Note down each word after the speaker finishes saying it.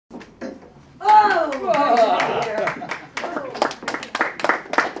Get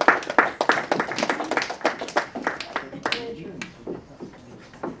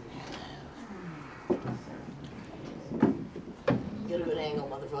a good angle,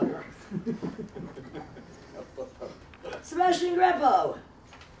 motherfucker. Sebastian Greppo.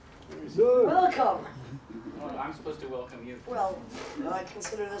 Welcome. Well, I'm supposed to welcome you. Well, I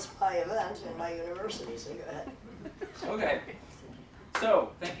consider this my event in my university, so go ahead. Okay.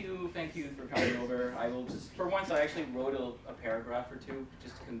 So, thank you for coming over. I will just, for once, I actually wrote a paragraph or two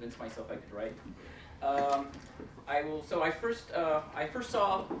just to convince myself I could write. So I first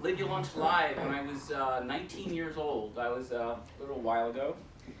saw Lydia Lunch live when I was 19 years old. I was a little while ago,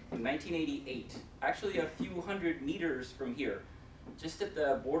 in 1988. Actually, a few hundred meters from here, just at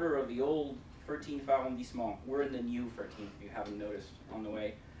the border of the old 13th arrondissement. We're in the new 13th, if you haven't noticed on the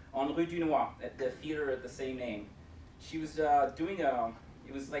way. On Rue du Noir, at the theater at the same name. She was doing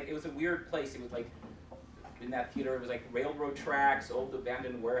it was a weird place. It was like, in that theater, it was like railroad tracks, old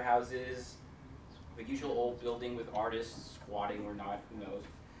abandoned warehouses, the usual old building with artists squatting or not, who knows.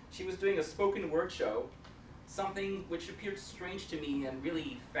 She was doing a spoken word show, something which appeared strange to me and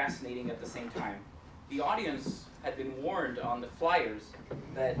really fascinating at the same time. The audience had been warned on the flyers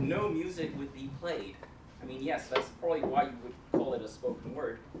that no music would be played. I mean, yes, that's probably why you would call it a spoken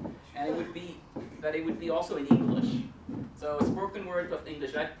word. And it would be also in English. So a spoken word of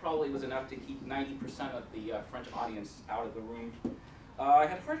English, that probably was enough to keep 90% of the French audience out of the room. I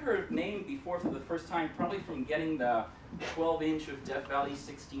had heard her name before for the first time, probably from getting the 12-inch of Death Valley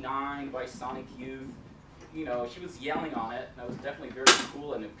 69 by Sonic Youth. You know, she was yelling on it, and that was definitely very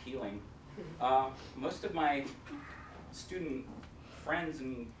cool and appealing. Most of my student friends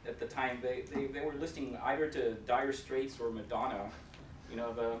at the time, they were listening either to Dire Straits or Madonna, you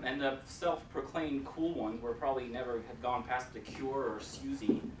know, and the self-proclaimed cool ones were probably never had gone past The Cure or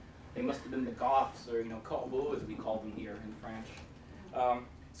Suzy. They must have been the goths, or, you know, collabore as we call them here in French.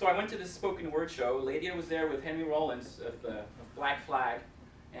 So I went to this spoken word show. Lydia was there with Henry Rollins of Black Flag,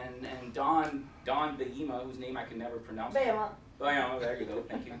 and Don Bayema, whose name I can never pronounce. Bayema. Bayema, there you go,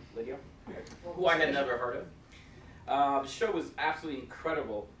 thank you, Lydia, who I had never heard of. The show was absolutely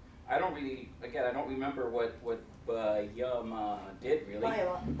incredible. I don't remember what Bayema did really.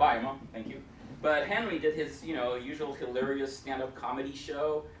 Bayema, thank you. But Henry did his, you know, usual hilarious stand-up comedy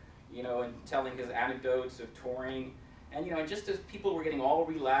show, you know, and telling his anecdotes of touring. And, you know, just as people were getting all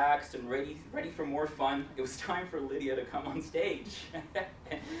relaxed and ready for more fun, it was time for Lydia to come on stage.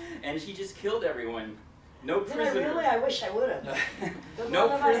 And she just killed everyone. No prisoners. Did I really? I wish I would have.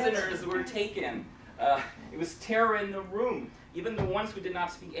 No prisoners were taken. It was terror in the room. Even the ones who did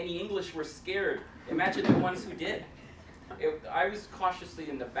not speak any English were scared. Imagine the ones who did. I was cautiously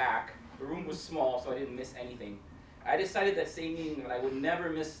in the back. The room was small, so I didn't miss anything. I decided that same evening that I would never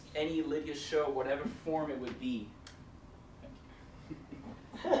miss any Lydia show, whatever form it would be.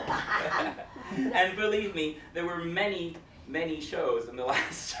 And believe me, there were many, many shows in the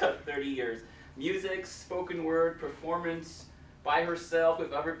last 30 years. Music, spoken word, performance, by herself,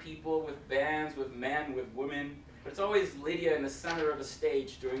 with other people, with bands, with men, with women. But it's always Lydia in the center of the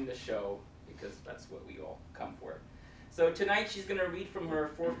stage during the show, because that's what we all come for. So tonight she's going to read from her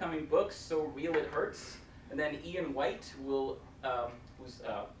forthcoming books, So Real It Hurts. And then Ian White, who's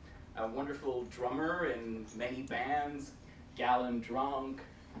a wonderful drummer in many bands, Gallon Drunk,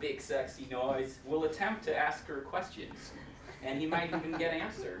 Big Sexy Noise, will attempt to ask her questions. And he might even get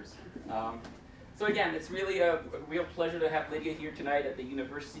answers. So again, it's really a real pleasure to have Lydia here tonight at the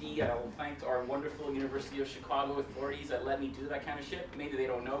university. I'll thank our wonderful University of Chicago authorities that let me do that kind of shit. Maybe they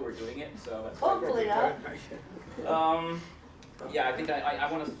don't know we're doing it, so that's hopefully not. Yeah, I think I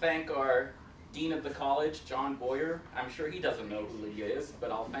want to thank our Dean of the college, John Boyer. I'm sure he doesn't know who Lydia is,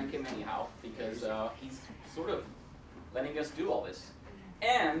 but I'll thank him anyhow, because he's sort of letting us do all this.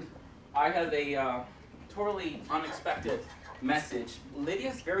 And I have a totally unexpected message.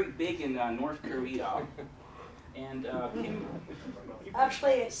 Lydia's very big in North Korea, and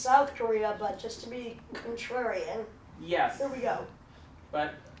actually it's South Korea, but just to be contrarian. Yes. Here we go.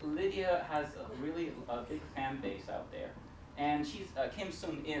 But Lydia has a big fan base out there, and she's Kim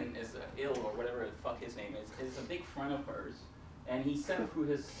Sung-in is Il or whatever the fuck his name is a big friend of hers, and he sent through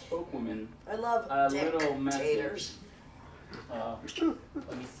his spokeswoman I love a little dictators. message. Let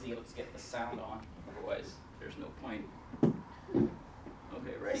me see. Let's get the sound on. Otherwise, there's no point.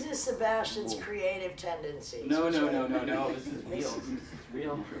 Okay, ready? This is Sebastian's creative tendencies. No. This is real. This is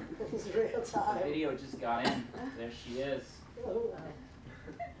real. This is real time. The video just got in. There she is. Oh,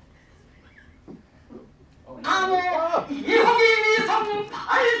 no. 이호기위성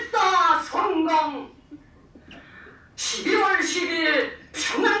발사 성공 12월 10일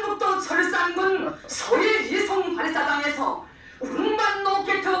평안북도 철산군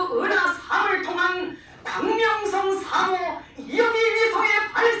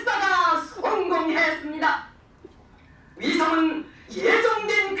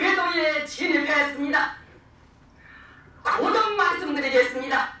하겠습니다. 고정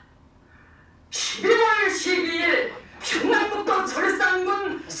말씀드리겠습니다. 12월 12일 평남북도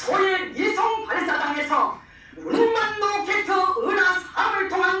절산군 소해 미성 발사장에서 운만 로켓 은하 3을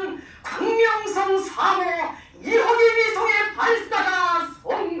통한 광명성 3호 2호기 위성의 발사가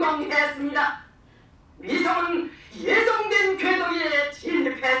성공했습니다. 위성은 예정된 궤도에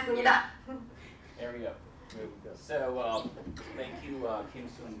진입했습니다. There we go. So, thank you, Kim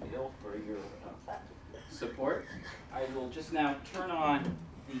Soon-il, for your support. I will just now turn on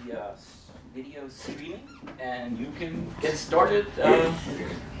the video streaming, and you can get started.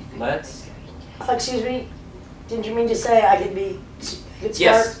 Let's. Excuse me. Didn't you mean to say I could start?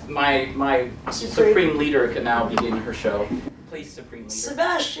 Yes, my supreme leader can now begin her show. Please, supreme leader.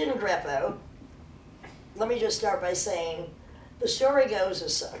 Sébastien Greppo. Let me just start by saying the story goes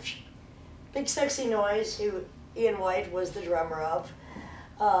as such. Big Sexy Noise, who Ian White was the drummer of,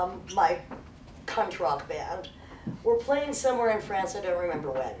 my cunt rock band, were playing somewhere in France, I don't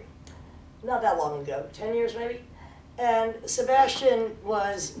remember when. Not that long ago, 10 years maybe. And Sébastien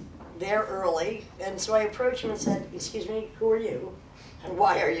was there early, and so I approached him and said, "Excuse me, who are you? And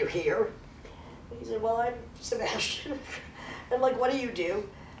why are you here?" And he said, "Well, I'm Sébastien." And like, "What do you do?"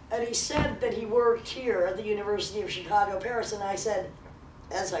 And he said that he worked here at the University of Chicago, Paris, and I said,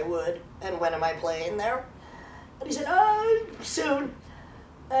 as I would, "And when am I playing there?" And he said, "Oh, soon."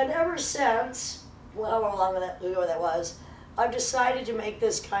 And ever since, well, however long ago that was, I've decided to make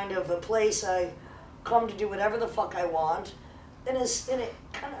this kind of a place I come to do whatever the fuck I want, and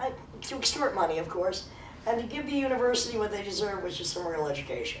to extort money, of course, and to give the university what they deserve, which is some real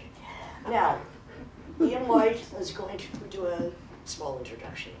education. Now, Ian White is going to do a small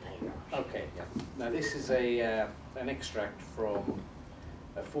introduction. Thank you. Okay, yeah. Now this is an extract from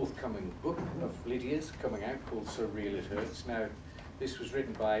a forthcoming book of Lydia's coming out called So Real It Hurts. Now, this was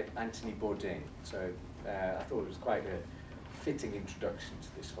written by Anthony Bourdain, so I thought it was quite a fitting introduction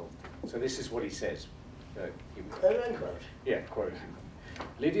to this whole thing. So this is what he says. Quote unquote. Yeah, quote.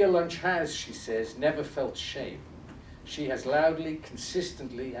 Lydia Lunch has, she says, never felt shame. She has loudly,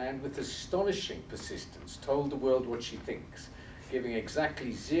 consistently, and with astonishing persistence told the world what she thinks, giving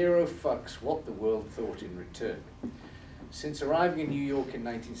exactly 0 fucks what the world thought in return. Since arriving in New York in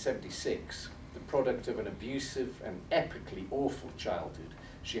 1976, the product of an abusive and epically awful childhood,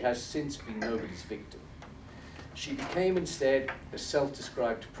 she has since been nobody's victim. She became instead a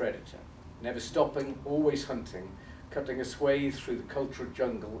self-described predator, never stopping, always hunting, cutting a swathe through the cultural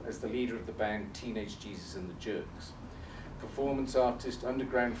jungle as the leader of the band Teenage Jesus and the Jerks, performance artist,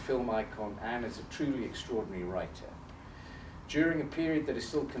 underground film icon, and as a truly extraordinary writer. During a period that is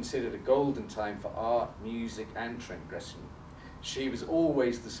still considered a golden time for art, music, and transgression, she was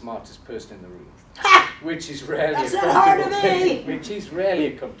always the smartest person in the room, which is rarely That's a not hard to comfortable thing. be. Which is rarely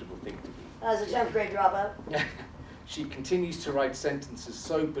a comfortable thing to be. As a 10th grade dropout. She continues to write sentences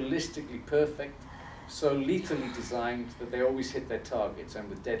so ballistically perfect, so lethally designed that they always hit their targets and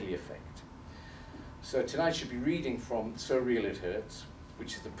with deadly effect. So tonight she'll be reading from So Real It Hurts,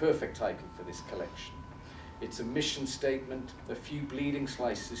 which is the perfect title for this collection. It's a mission statement, a few bleeding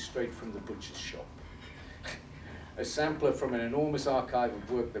slices straight from the butcher's shop. A sampler from an enormous archive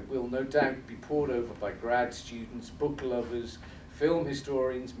of work that will no doubt be pored over by grad students, book lovers, film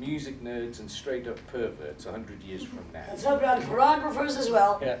historians, music nerds, and straight-up perverts 100 years from now. Let's hope on choreographers as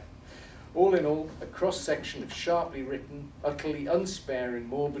well. Yeah. All in all, a cross-section of sharply written, utterly unsparing,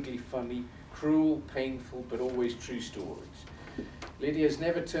 morbidly funny, cruel, painful, but always true stories. Lydia's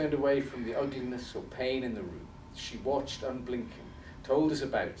never turned away from the ugliness or pain in the room. She watched unblinking, told us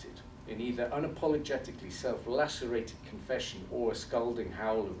about it, in either unapologetically self-lacerated confession or a scalding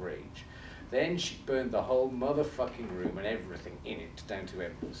howl of rage. Then she burned the whole motherfucking room and everything in it down to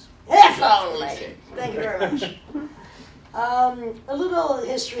embers. If only! Thank you very much. A little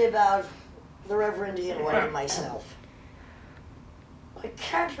history about the Reverend Ian White and myself. I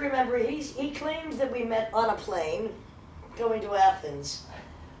can't remember, he claims that we met on a plane going to Athens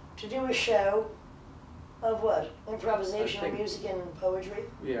to do a show of what? Improvisational music and poetry?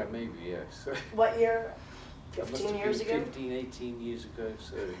 Yeah, maybe, yes. What year? That must 15 have years been ago? 15, 18 years ago,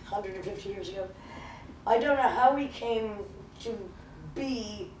 so... 150 years ago. I don't know how we came to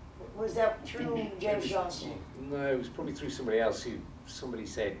be, was that through James Johnston? No, it was probably through somebody else somebody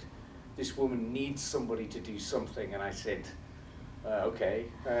said, this woman needs somebody to do something, and I said, okay,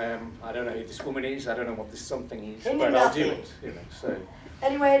 I don't know who this woman is, I don't know what this something is, but I'll do it, you know, so...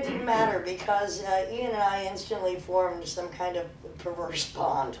 Anyway, it didn't matter because Ian and I instantly formed some kind of perverse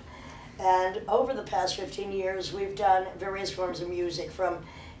bond. And over the past 15 years, we've done various forms of music, from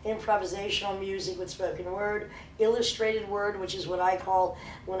improvisational music with spoken word, illustrated word, which is what I call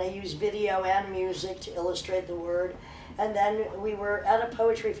when I use video and music to illustrate the word. And then we were at a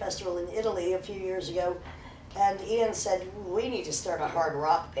poetry festival in Italy a few years ago, and Ian said, we need to start a hard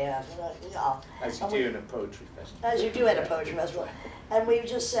rock band. Yeah. As you do in a poetry festival. As you do at a poetry festival. And we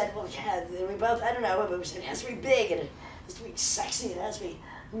just said, well, yeah, we both, I don't know, but we said, it has to be big, and it has to be sexy, and it has to be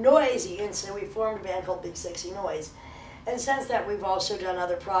noisy. And so we formed a band called Big Sexy Noise. And since that, we've also done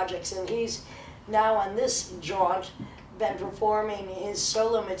other projects, and he's now on this jaunt been performing his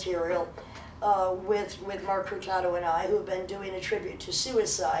solo material with Marc Hurtado and I, who have been doing a tribute to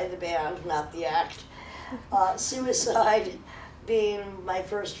Suicide, the band, not the act. Suicide being my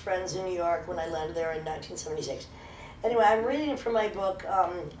first friends in New York when I landed there in 1976. Anyway, I'm reading from my book,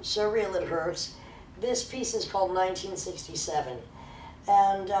 So Real It Hurts. This piece is called 1967.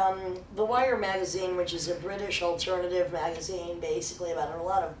 And The Wire magazine, which is a British alternative magazine, basically about a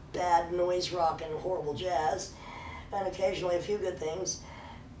lot of bad noise rock and horrible jazz, and occasionally a few good things,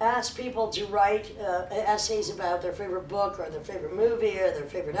 asked people to write essays about their favorite book or their favorite movie or their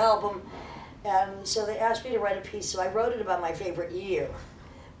favorite album. And so they asked me to write a piece, so I wrote it about my favorite year,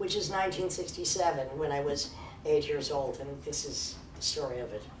 which is 1967, when I was 8 years old, and this is the story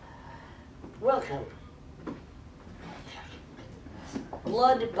of it. Welcome.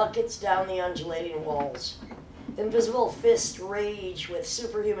 Blood buckets down the undulating walls. Invisible fists rage with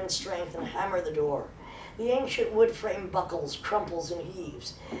superhuman strength and hammer the door. The ancient wood frame buckles, crumples, and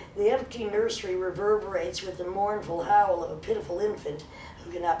heaves. The empty nursery reverberates with the mournful howl of a pitiful infant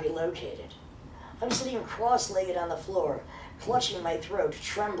who cannot be located. I'm sitting cross-legged on the floor, clutching my throat,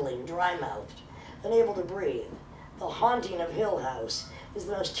 trembling, dry-mouthed, unable to breathe. The Haunting of Hill House is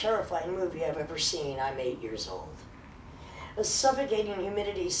the most terrifying movie I've ever seen. I'm 8 years old. A suffocating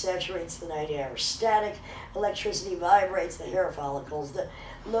humidity saturates the night air. Static electricity vibrates the hair follicles. The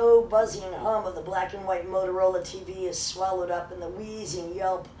low buzzing hum of the black and white Motorola TV is swallowed up in the wheezing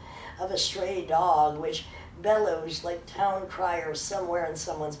yelp of a stray dog, which bellows like town criers somewhere in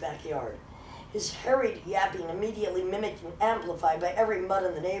someone's backyard. His hurried yapping immediately mimicked and amplified by every mutt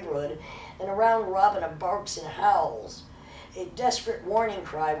in the neighborhood, and a round robin of barks and howls, a desperate warning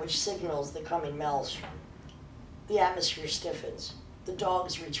cry which signals the coming maelstrom. The atmosphere stiffens. The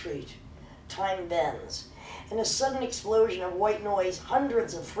dogs retreat. Time bends. In a sudden explosion of white noise,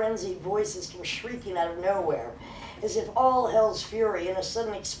 hundreds of frenzied voices come shrieking out of nowhere, as if all hell's fury in a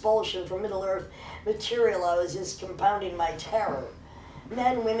sudden expulsion from Middle-earth materializes, compounding my terror.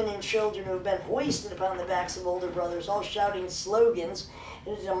 Men, women, and children who have been hoisted upon the backs of older brothers, all shouting slogans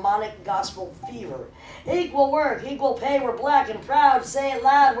in a demonic gospel fever. Equal work, equal pay, we're black and proud. Say it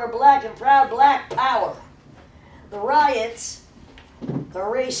loud, we're black and proud, black power. The riots, the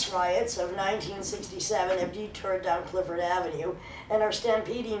race riots of 1967 have detoured down Clifford Avenue and are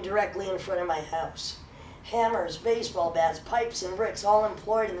stampeding directly in front of my house. Hammers, baseball bats, pipes, and bricks, all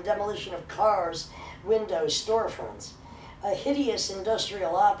employed in the demolition of cars, windows, storefronts. A hideous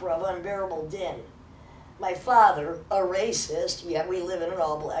industrial opera of unbearable din. My father, a racist, yet we live in an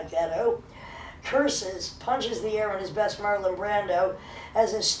all-black ghetto, curses, punches the air in his best Marlon Brando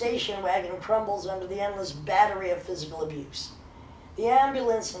as his station wagon crumbles under the endless battery of physical abuse. The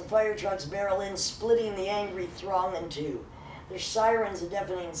ambulance and fire trucks barrel in, splitting the angry throng in two. Their sirens a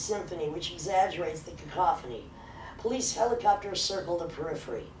deafening symphony which exaggerates the cacophony. Police helicopters circle the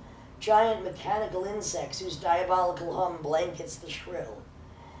periphery. Giant mechanical insects whose diabolical hum blankets the shrill.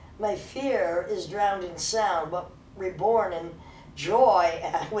 My fear is drowned in sound, but reborn in joy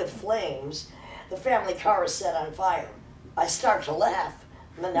with flames. The family car is set on fire. I start to laugh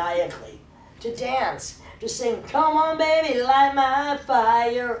maniacally, to dance, to sing, come on baby, light my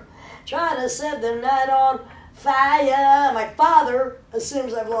fire, try to set the night on fire. My father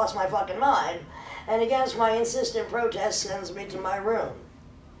assumes I've lost my fucking mind, and against my insistent protest sends me to my room.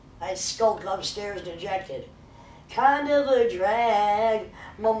 I skulk upstairs dejected. Kind of a drag,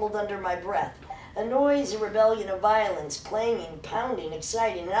 mumbled under my breath. A noisy rebellion of violence, clanging, pounding,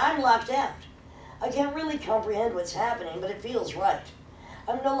 exciting, and I'm locked out. I can't really comprehend what's happening, but it feels right.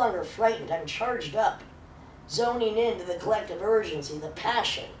 I'm no longer frightened, I'm charged up, zoning into the collective urgency, the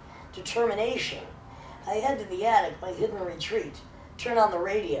passion, determination. I head to the attic, my hidden retreat, turn on the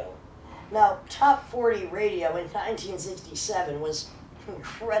radio. Now, Top 40 radio in 1967 was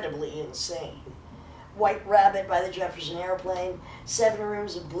incredibly insane. White Rabbit by the Jefferson Airplane, 7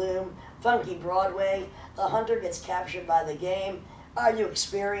 Rooms of Bloom, Funky Broadway, The Hunter Gets Captured by the Game, Are You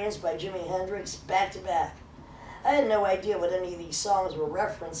Experienced by Jimi Hendrix, back to back. I had no idea what any of these songs were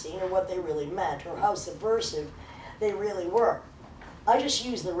referencing or what they really meant or how subversive they really were. I just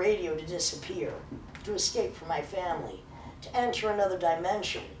used the radio to disappear, to escape from my family, to enter another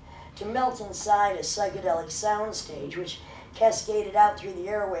dimension, to melt inside a psychedelic soundstage which cascaded out through the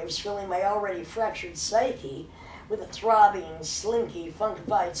airwaves, filling my already fractured psyche with a throbbing, slinky,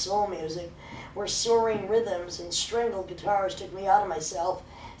 funkified soul music, where soaring rhythms and strangled guitars took me out of myself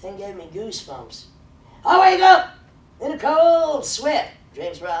and gave me goosebumps. I wake up in a cold sweat,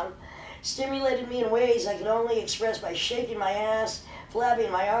 James Brown stimulated me in ways I could only express by shaking my ass,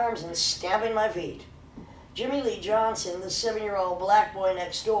 flapping my arms, and stamping my feet. Jimmy Lee Johnson, the 7-year-old black boy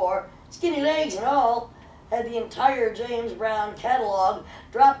next door, skinny legs and all, had the entire James Brown catalog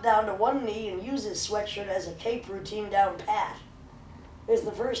dropped down to one knee and used his sweatshirt as a cape routine down pat. It was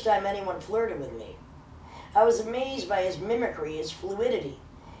the first time anyone flirted with me. I was amazed by his mimicry, his fluidity.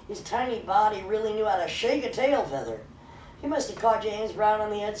 His tiny body really knew how to shake a tail feather. He must have caught James Brown on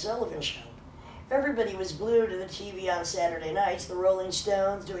the Ed Sullivan Show. Everybody was glued to the TV on Saturday nights, the Rolling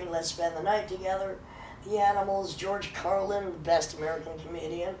Stones doing Let's Spend the Night Together, the Animals, George Carlin, the best American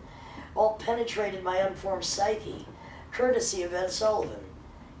comedian, all penetrated my unformed psyche, courtesy of Ed Sullivan.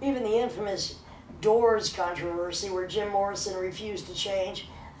 Even the infamous Doors controversy where Jim Morrison refused to change,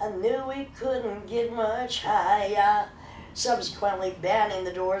 I knew we couldn't get much higher, subsequently banning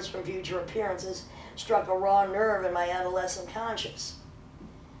the Doors from future appearances, struck a raw nerve in my adolescent conscience.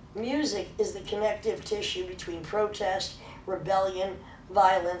 Music is the connective tissue between protest, rebellion,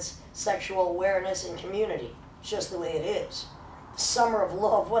 violence, sexual awareness, and community. It's just the way it is. Summer of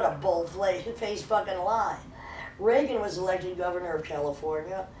Love, what a bold-faced fucking lie. Reagan was elected governor of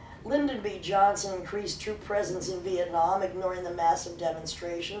California. Lyndon B. Johnson increased troop presence in Vietnam, ignoring the massive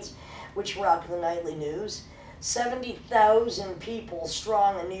demonstrations which rocked the nightly news. 70,000 people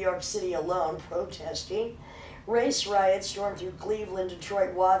strong in New York City alone protesting. Race riots stormed through Cleveland,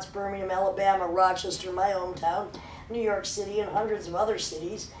 Detroit, Watts, Birmingham, Alabama, Rochester, my hometown, New York City, and hundreds of other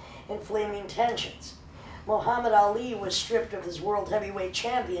cities, inflaming tensions. Muhammad Ali was stripped of his World Heavyweight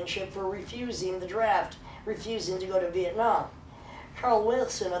Championship for refusing the draft, refusing to go to Vietnam. Carl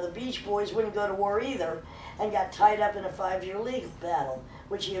Wilson of the Beach Boys wouldn't go to war either and got tied up in a 5-year legal battle,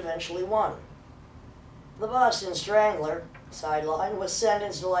 which he eventually won. The Boston Strangler, sideline, was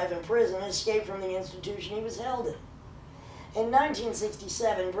sentenced to life in prison and escaped from the institution he was held in. In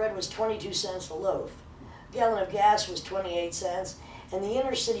 1967, bread was 22 cents a loaf. A gallon of gas was 28 cents, and the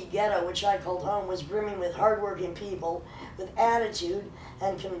inner city ghetto, which I called home, was brimming with hardworking people with attitude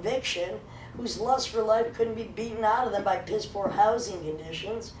and conviction, whose lust for life couldn't be beaten out of them by piss-poor housing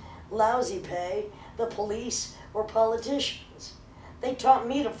conditions, lousy pay, the police, or politicians. They taught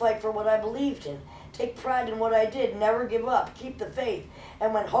me to fight for what I believed in, take pride in what I did, never give up, keep the faith,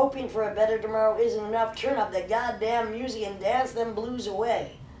 and when hoping for a better tomorrow isn't enough, turn up the goddamn music and dance them blues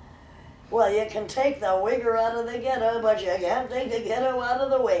away. Well, you can take the wigger out of the ghetto, but you can't take the ghetto out of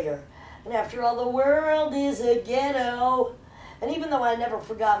the wigger. And after all, the world is a ghetto. And even though I never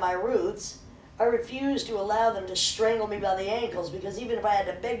forgot my roots, I refused to allow them to strangle me by the ankles, because even if I had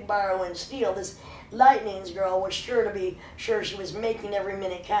to beg, borrow, and steal, this Lightning's girl was sure to be sure she was making every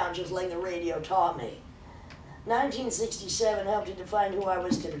minute count, just like the radio taught me. 1967 helped to define who I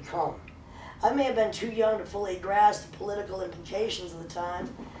was to become. I may have been too young to fully grasp the political implications of the time,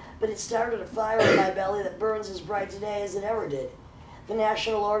 but it started a fire in my belly that burns as bright today as it ever did. The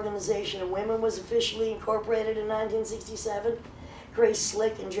National Organization of Women was officially incorporated in 1967. Grace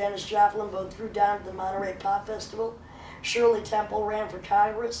Slick and Janis Joplin both threw down at the Monterey Pop Festival. Shirley Temple ran for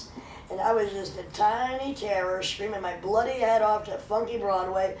Congress, and I was just a tiny terror screaming my bloody head off to funky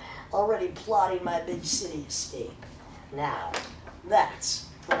Broadway, already plotting my big city escape. Now, that's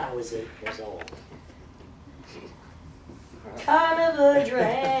when I was 8 years old. Kind of a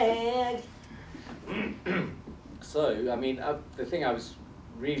drag. So, I mean, the thing I was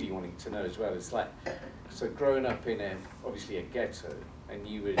really wanting to know as well is like, so growing up in obviously a ghetto, and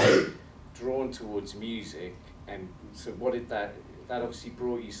you were drawn towards music, and so what did that obviously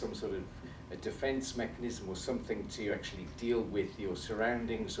brought you some sort of a defense mechanism or something to actually deal with your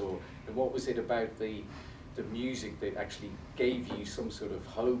surroundings, or and what was it about the music that actually gave you some sort of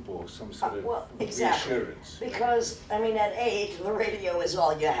hope or some sort of reassurance? Because, I mean, at 8, the radio was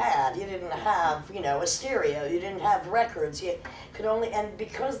all you had. You didn't have, a stereo. You didn't have records. You could only, and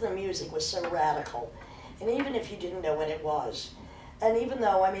because the music was so radical, and even if you didn't know what it was, and even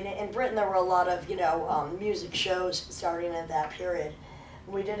though, I mean, in Britain there were a lot of, music shows starting at that period.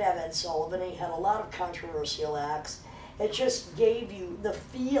 We did have Ed Sullivan. He had a lot of controversial acts. It just gave you the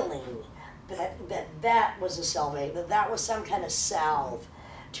feeling that was a salvation, that was some kind of salve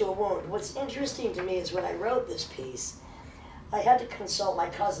to a wound. What's interesting to me is when I wrote this piece, I had to consult my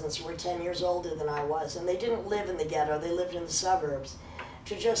cousins who were 10 years older than I was, and they didn't live in the ghetto, they lived in the suburbs,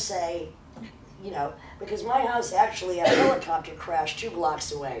 to just say, you know, because my house actually had a helicopter crash 2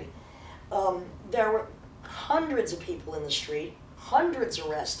 blocks away. There were hundreds of people in the street, hundreds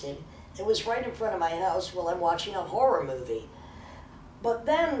arrested. It was right in front of my house while I'm watching a horror movie. But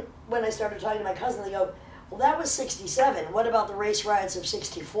then when I started talking to my cousin, they go, well, that was 67. What about the race riots of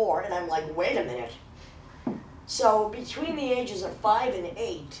 64? And I'm like, wait a minute. So between the ages of 5 and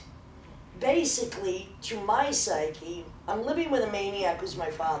 8, basically, to my psyche, I'm living with a maniac who's my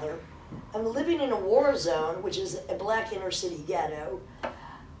father. I'm living in a war zone, which is a black inner city ghetto.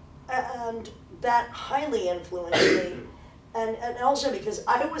 And that highly influenced me. And also because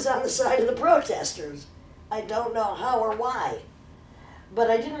I was on the side of the protesters. I don't know how or why. But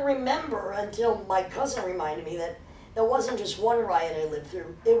I didn't remember until my cousin reminded me that there wasn't just one riot I lived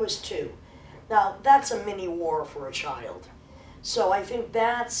through, it was 2. Now, that's a mini war for a child. So I think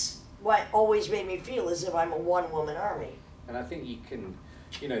that's what always made me feel as if I'm a one-woman army. And I think you can,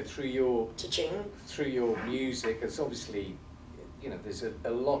 you know, through your music, it's obviously, you know, there's a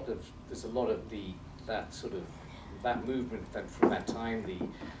lot of that movement that from that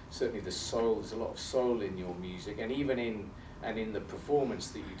time, certainly the soul, there's a lot of soul in your music, and even in the performance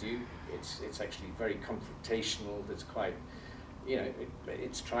that you do, it's actually very confrontational. That's quite, you know,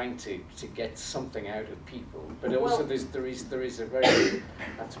 it's trying to get something out of people, but also there is a very,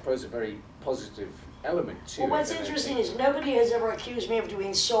 I suppose, a very positive element to it. Well, what's interesting is nobody has ever accused me of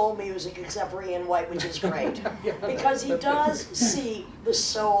doing soul music except for Ian White, which is great, because he does see the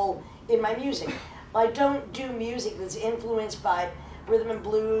soul in my music. I don't do music that's influenced by rhythm and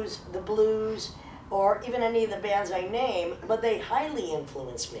blues, the blues, or even any of the bands I name, but they highly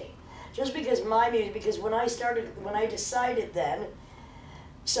influence me. Just because my music, because when I decided then,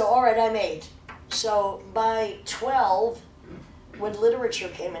 so all right, I'm 8. So by 12, when literature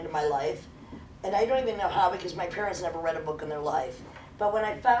came into my life, and I don't even know how because my parents never read a book in their life, but when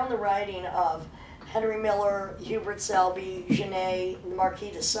I found the writing of Henry Miller, Hubert Selby, Genet, the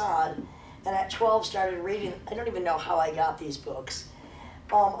Marquis de Sade, and at 12 started reading, I don't even know how I got these books,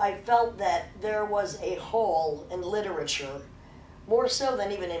 I felt that there was a hole in literature, more so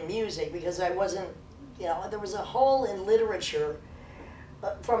than even in music, because I wasn't, you know, there was a hole in literature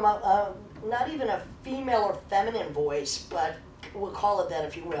from not even a female or feminine voice, but we'll call it that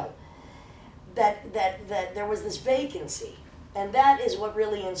if you will, that there was this vacancy. And that is what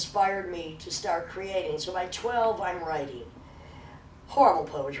really inspired me to start creating. So by 12, I'm writing. Horrible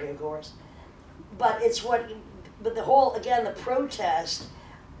poetry, of course. But the whole, again, the protest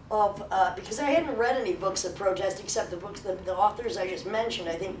of, because I hadn't read any books that protest except the books, the authors I just mentioned,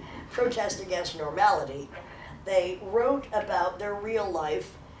 I think, protest against normality. They wrote about their real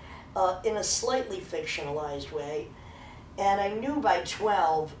life in a slightly fictionalized way. And I knew by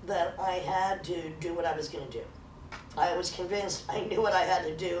 12 that I had to do what I was going to do. I was convinced I knew what I had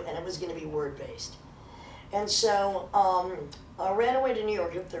to do, and it was going to be word-based. And so I ran away to New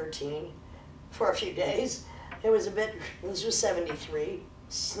York at 13 for a few days. This was 73,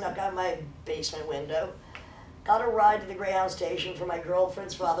 snuck out my basement window, got a ride to the Greyhound station from my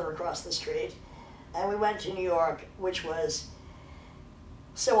girlfriend's father across the street, and we went to New York, which was,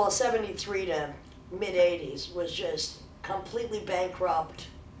 73 to mid-80s was just completely bankrupt,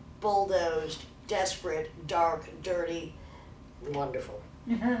 bulldozed, desperate, dark, dirty, wonderful.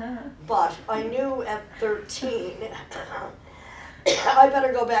 But I knew at 13, I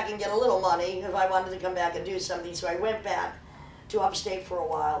better go back and get a little money if I wanted to come back and do something. So I went back to upstate for a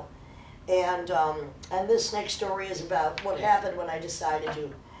while. And this next story is about what happened when I decided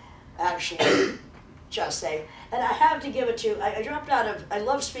to actually just say, and I have to give it to, I dropped out of, I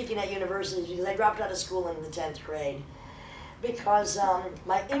love speaking at universities because I dropped out of school in the 10th grade because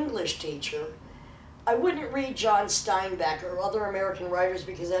my English teacher, I wouldn't read John Steinbeck or other American writers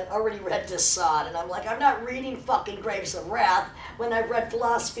because I'd already read de Sade, and I'm like, I'm not reading fucking Grapes of Wrath when I've read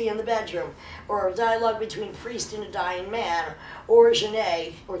Philosophy in the Bedroom, or a dialogue between priest and a dying man, or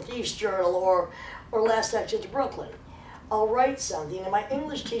Genet, or Thief's Journal, or Last Exit to Brooklyn. I'll write something, and my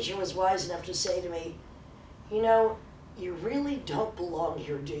English teacher was wise enough to say to me, you know, you really don't belong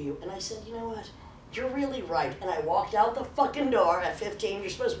here, do you? And I said, you know what? You're really right. And I walked out the fucking door at 15, you're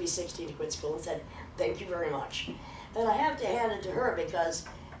supposed to be 16 to quit school, and said, thank you very much. And I have to hand it to her because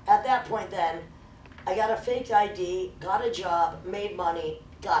at that point then, I got a fake ID, got a job, made money,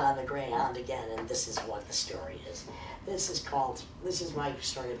 got on the Greyhound again, and this is what the story is. This is my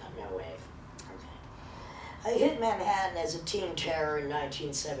story about No Wave. I hit Manhattan as a teen terror in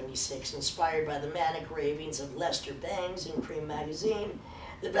 1976, inspired by the manic ravings of Lester Bangs in Cream magazine,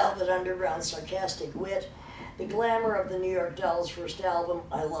 the Velvet Underground's sarcastic wit, the glamour of the New York Dolls' first album,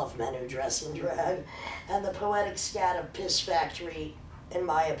 I Love Men Who Dress in Drag, and the poetic scat of Piss Factory in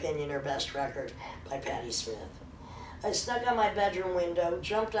my opinion, her best record, by Patti Smith. I snuck out my bedroom window,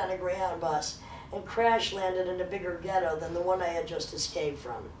 jumped on a Greyhound bus, and crash landed in a bigger ghetto than the one I had just escaped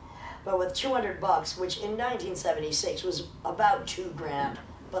from. But with $200, which in 1976 was about $2 grand,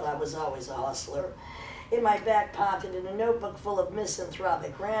 but I was always a hustler, in my back pocket and a notebook full of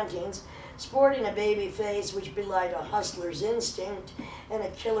misanthropic rantings, sporting a baby face which belied a hustler's instinct and a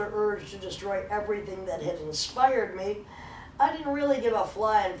killer urge to destroy everything that had inspired me, I didn't really give a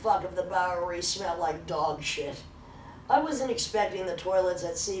flying fuck if the Bowery smelled like dog shit. I wasn't expecting the toilets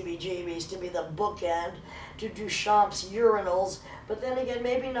at CBGB's to be the bookend to Duchamp's urinals, but then again,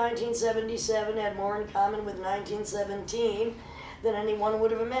 maybe 1977 had more in common with 1917 than anyone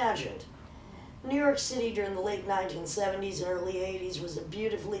would have imagined. New York City during the late 1970s and early 80s was a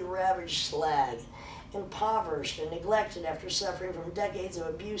beautifully ravaged slag, impoverished and neglected after suffering from decades of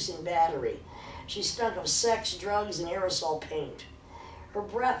abuse and battery. She stunk of sex, drugs, and aerosol paint. Her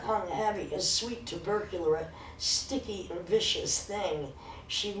breath hung heavy, a sweet tubercular, a sticky and vicious thing.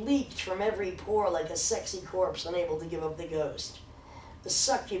 She leaked from every pore like a sexy corpse unable to give up the ghost. A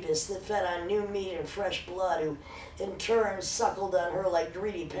succubus that fed on new meat and fresh blood, who in turn suckled on her like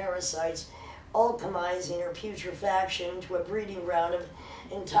greedy parasites, alchemizing her putrefaction into a breeding ground of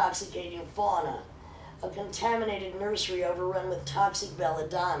intoxicating fauna. A contaminated nursery overrun with toxic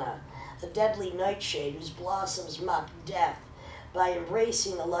belladonna, a deadly nightshade whose blossoms mocked death by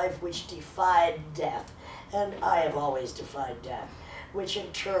embracing a life which defied death, and I have always defied death, which in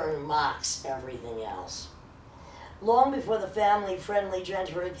turn mocks everything else. Long before the family-friendly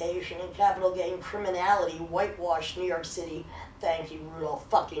gentrification and capital gain criminality whitewashed New York City, thank you Rudolph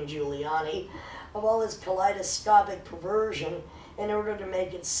fucking Giuliani, of all its kaleidoscopic perversion in order to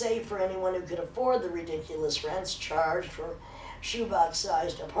make it safe for anyone who could afford the ridiculous rents charged for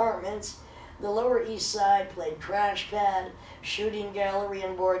shoebox-sized apartments, the Lower East Side played crash pad, shooting gallery,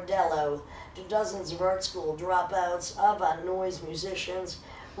 and bordello to dozens of art school dropouts, avant-noise musicians,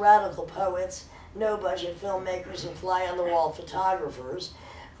 radical poets, no-budget filmmakers, and fly-on-the-wall photographers,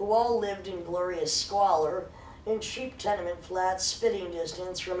 who all lived in glorious squalor, in cheap tenement flats spitting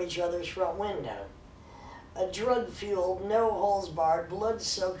distance from each other's front window. A drug-fueled, no-holes-barred,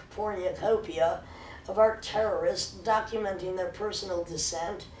 blood-soaked pornucopia of art terrorists documenting their personal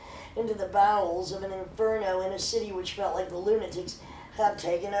descent into the bowels of an inferno in a city which felt like the lunatics had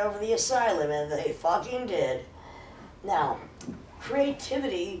taken over the asylum, and they fucking did. Now,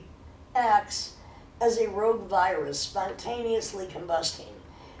 creativity acts as a rogue virus spontaneously combusting,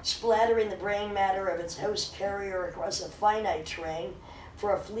 splattering the brain matter of its host carrier across a finite terrain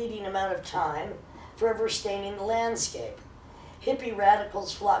for a fleeting amount of time, forever staining the landscape. Hippie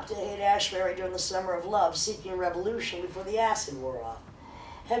radicals flocked to Haight-Ashbury during the Summer of Love, seeking revolution before the acid wore off.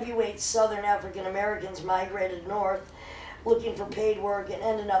 Heavyweight Southern African Americans migrated north, looking for paid work, and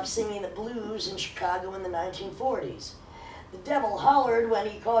ended up singing the blues in Chicago in the 1940s. The devil hollered when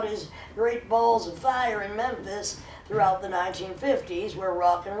he caught his great balls of fire in Memphis throughout the 1950s, where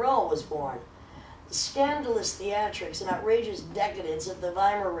rock and roll was born. The scandalous theatrics and outrageous decadence of the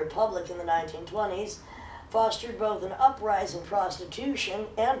Weimar Republic in the 1920s fostered both an uprising in prostitution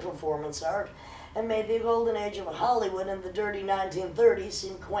and performance art, and made the golden age of Hollywood in the dirty 1930s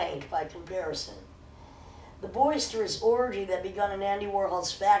seem quaint by comparison. The boisterous orgy that begun in Andy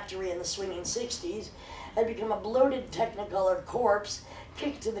Warhol's factory in the swinging 60s had become a bloated Technicolor corpse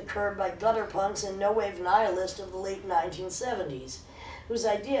kicked to the curb by gutter punks and no-wave nihilists of the late 1970s, whose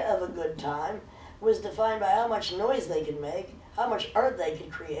idea of a good time was defined by how much noise they could make, how much art they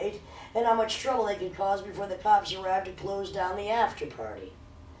could create, and how much trouble they could cause before the cops arrived to close down the after-party.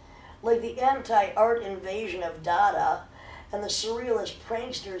 Like the anti-art invasion of Dada and the surrealist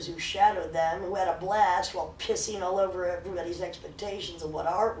pranksters who shadowed them, who had a blast while pissing all over everybody's expectations of what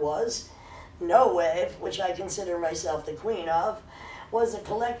art was, No Wave, which I consider myself the queen of, was a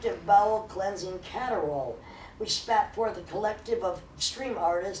collective bowel-cleansing caterwaul, which spat forth a collective of extreme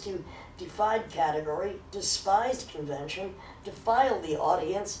artists who defied category, despised convention, defiled the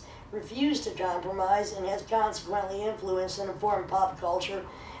audience, refused to compromise, and has consequently influenced and informed pop culture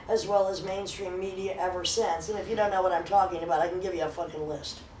as well as mainstream media ever since. And if you don't know what I'm talking about, I can give you a fucking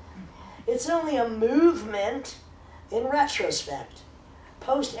list. It's only a movement in retrospect.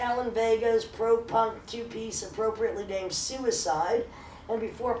 Post Alan Vega's pro-punk two-piece appropriately named Suicide, and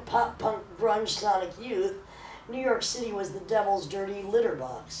before pop-punk grunge Sonic Youth, New York City was the devil's dirty litter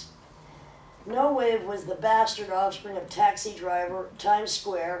box. No Wave was the bastard offspring of Taxi Driver, Times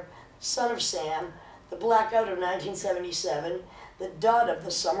Square, Son of Sam, the blackout of 1977, the dud of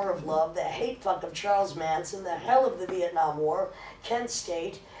the Summer of Love, the hate fuck of Charles Manson, the hell of the Vietnam War, Kent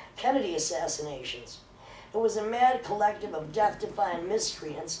State, Kennedy assassinations. It was a mad collective of death-defying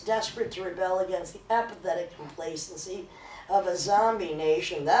miscreants, desperate to rebel against the apathetic complacency of a zombie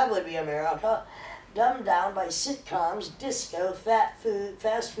nation, that would be America, dumbed down by sitcoms, disco,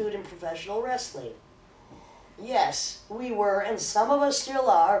 fast food, and professional wrestling. Yes, we were, and some of us still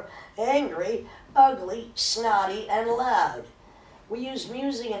are, angry, ugly, snotty, and loud. We used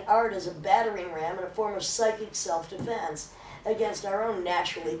music and art as a battering ram and a form of psychic self-defense against our own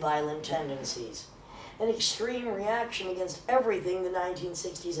naturally violent tendencies. An extreme reaction against everything the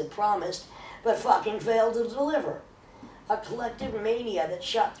 1960s had promised, but fucking failed to deliver. A collective mania that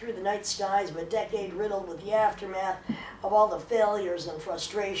shot through the night skies of a decade riddled with the aftermath of all the failures and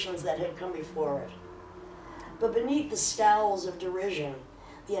frustrations that had come before it. But beneath the scowls of derision,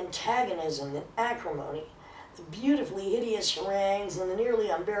 the antagonism and acrimony, the beautifully hideous harangues and the nearly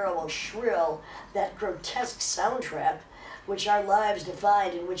unbearable shrill, that grotesque soundtrack which our lives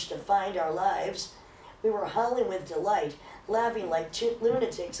defined and which defined our lives, we were howling with delight, laughing like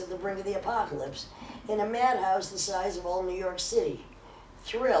lunatics at the brink of the apocalypse, in a madhouse the size of all New York City,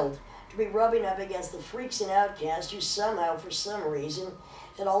 thrilled to be rubbing up against the freaks and outcasts who somehow, for some reason,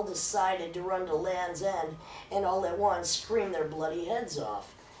 had all decided to run to Land's End and all at once scream their bloody heads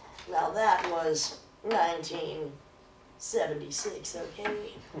off. Now that was 1976,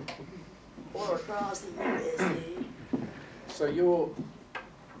 okay? Or across the USA. So you're,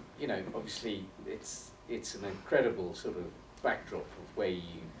 you know, obviously it's an incredible sort of backdrop of where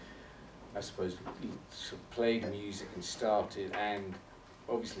you, I suppose, sort of played music and started, and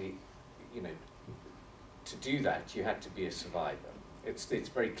obviously, you know, to do that you had to be a survivor. It's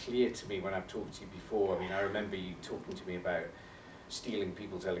very clear to me when I've talked to you before. I mean, I remember you talking to me about stealing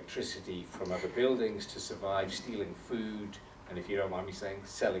people's electricity from other buildings to survive, stealing food, and if you don't mind me saying,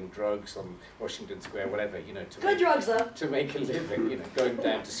 selling drugs on Washington Square, whatever, you know, to make a living, you know, going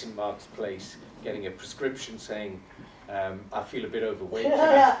down to St. Mark's Place, getting a prescription saying, I feel a bit overweight,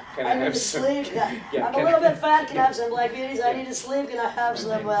 can I have some sleep? I'm a little bit fat, can I have some Black Beauties? I need to sleep, can I have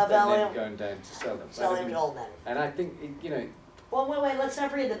some Valium? And then going down to sell them. Selling to old men. And I think, you know... Well, wait, let's not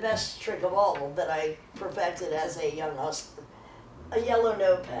forget the best trick of all that I perfected as a young hustler. A yellow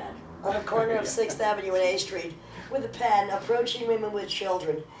notepad on the corner of 6th Avenue and A Street with a pen, approaching women with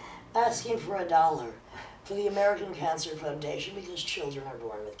children, asking for $1 for the American Cancer Foundation because children are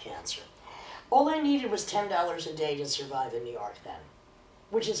born with cancer. All I needed was $10 a day to survive in New York then,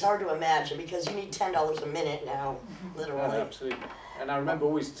 which is hard to imagine because you need $10 a minute now, literally. No, absolutely. And I remember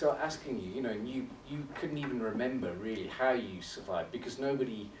always asking you, you know, and you couldn't even remember really how you survived because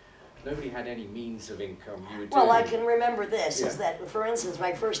nobody had any means of income. You were doing, well, I can remember this, is that, for instance,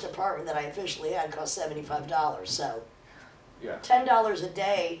 my first apartment that I officially had cost $75, so $10 a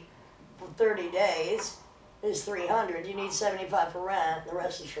day for 30 days is $300. You need $75 for rent, the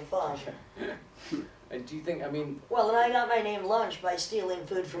rest is for fun. And do you think, I mean... Well, and I got my name Lunch by stealing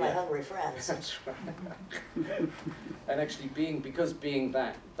food from my hungry friends. That's right. And actually being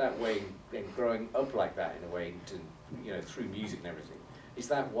that way and growing up like that in a way, to, you know, through music and everything, is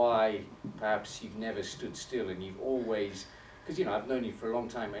that why perhaps you've never stood still and you've always, because, you know, I've known you for a long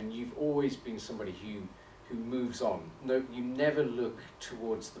time and you've always been somebody who moves on. No, you never look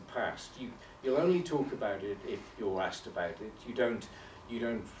towards the past. You'll only talk about it if you're asked about it. You don't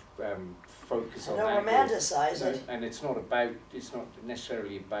focus on that. Don't romanticize it. And it's not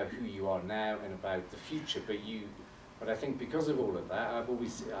necessarily about who you are now and about the future, but I think because of all of that, I've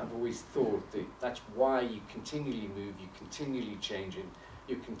always thought that that's why you continually move, you continually changing,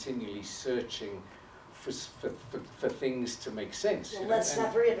 you're continually searching for things to make sense. Well, let's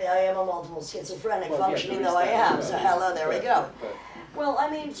not forget me, I am a multiple schizophrenic, functioning though I am, so hello, there we go. Well, I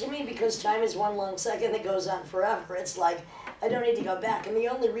mean, to me, because time is one long second that goes on forever, it's like, I don't need to go back. And the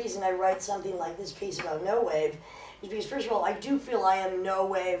only reason I write something like this piece about no wave is because, first of all, I do feel I am no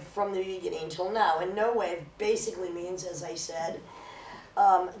wave from the beginning till now. And no wave basically means, as I said,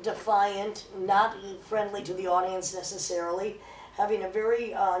 defiant, not friendly to the audience necessarily, having a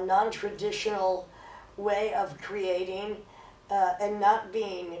very non-traditional way of creating and not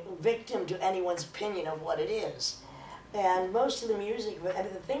being victim to anyone's opinion of what it is. And most of the music, I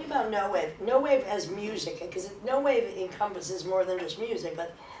mean, the thing about no wave as music, because no wave encompasses more than just music,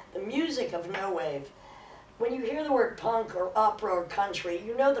 but the music of no wave, when you hear the word punk or opera or country,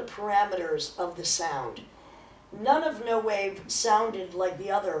 you know the parameters of the sound. None of no wave sounded like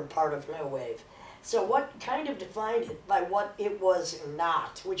the other part of no wave. So what kind of defined it by what it was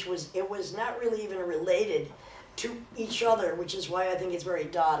not, which was, it was not really even related to each other, which is why I think it's very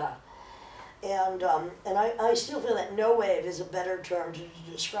Dada. And I still feel that no wave is a better term to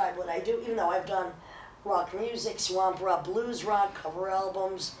describe what I do, even though I've done rock music, swamp rock, blues rock, cover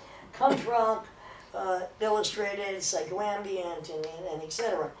albums, country rock, illustrated, psychoambient, and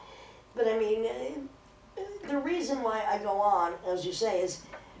etc. But I mean, the reason why I go on, as you say, is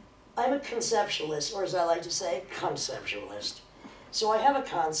I'm a conceptualist, or as I like to say, conceptualist. So I have a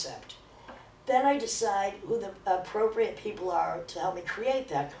concept. Then I decide who the appropriate people are to help me create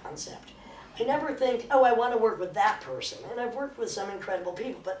that concept. I never think, oh, I want to work with that person. And I've worked with some incredible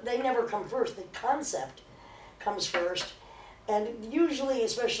people, but they never come first. The concept comes first. And usually,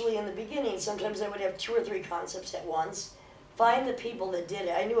 especially in the beginning, sometimes I would have 2 or 3 concepts at once. Find the people that did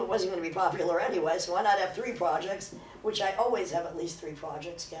it. I knew it wasn't going to be popular anyway, so why not have 3 projects, which I always have at least 3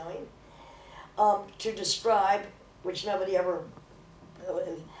 projects going, to describe, which nobody ever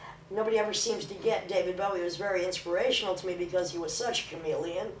seems to get. David Bowie was very inspirational to me because he was such a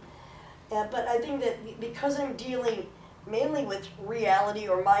chameleon. But I think that because I'm dealing mainly with reality,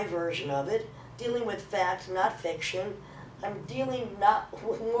 or my version of it, dealing with fact, not fiction, I'm dealing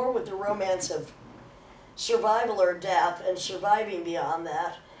more with the romance of survival or death and surviving beyond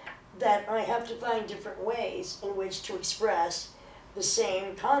that, that I have to find different ways in which to express the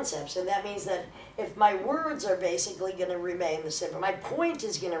same concepts. And that means that if my words are basically going to remain the same, my point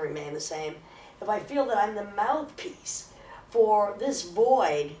is going to remain the same, if I feel that I'm the mouthpiece for this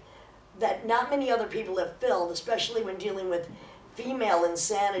void that not many other people have filled, especially when dealing with female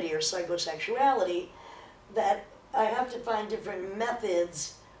insanity or psychosexuality, that I have to find different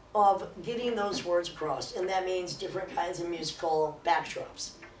methods of getting those words across, and that means different kinds of musical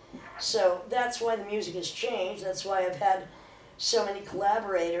backdrops. So that's why the music has changed. That's why I've had so many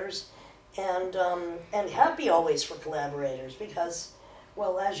collaborators, and happy always for collaborators, because,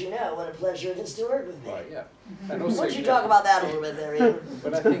 well, as you know, what a pleasure it is to work with me. Right, yeah. And also, why don't you talk about that a little bit there, Ian?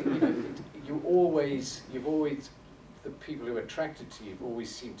 But I think, you've always, the people who are attracted to you always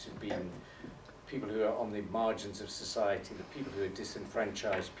seem to be people who are on the margins of society, the people who are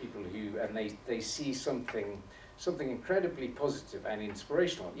disenfranchised, people who, and they see something incredibly positive and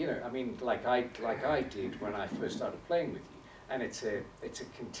inspirational. I mean, like I did when I first started playing with you, and it's a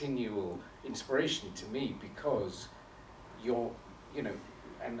continual inspiration to me, because you're,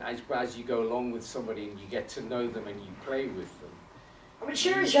 and as you go along with somebody and you get to know them and you play with them. I mean,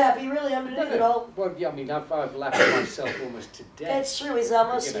 sure he's happy, really, underneath it all. Well, yeah, I mean, I've laughed myself almost to death. That's true, he's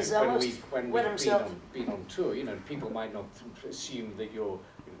almost when with we've himself. been on tour, people might not assume that you're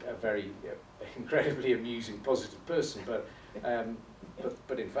a very incredibly amusing, positive person, but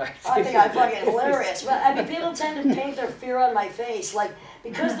in fact... I think I'm fucking hilarious. But I mean, people tend to paint their fear on my face, like,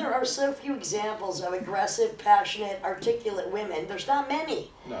 because there are so few examples of aggressive, passionate, articulate women, there's not many,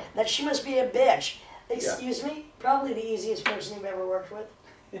 that she must be a bitch. Excuse me? Probably the easiest person you've ever worked with.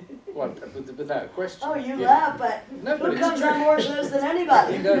 Well, without a question. Oh, you laugh, but who comes on more shows than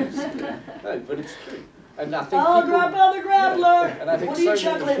anybody? He knows. No, but it's true. And I think Greppo the Grappler! And I think what are you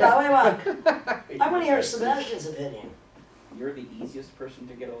chuckling about? Wait, I want to hear Sebastian's opinion. You're the easiest person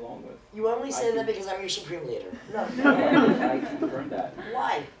to get along with. You only say that because I'm your supreme leader. No. I confirm that.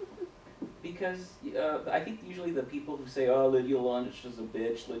 Why? Because I think usually the people who say, oh, Lydia Lunch is a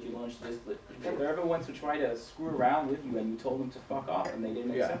bitch, Lydia Lunch this, they're the ones who try to screw around with you, and you told them to fuck off and they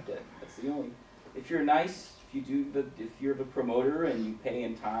didn't accept it. That's the only... If you're nice, if you're the promoter and you pay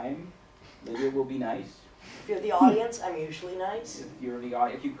in time, Lydia will be nice. If you're the audience, I'm usually nice.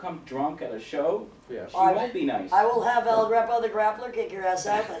 If you come drunk at a show, she I won't be nice. I will have Greppo the Grappler kick your ass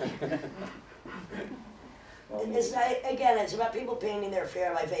out. Again, it's about people painting their fear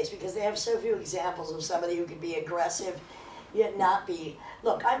on my face, because they have so few examples of somebody who can be aggressive, yet not be...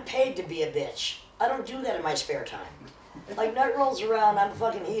 Look, I'm paid to be a bitch. I don't do that in my spare time. Like, night rolls around, I'm a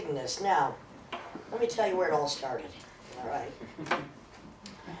fucking hedonist. Now, let me tell you where it all started, all right?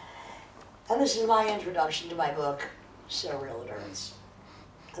 And this is my introduction to my book, So Real It Hurts.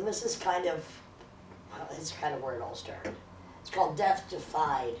 And this is kind of where it all started. It's called Death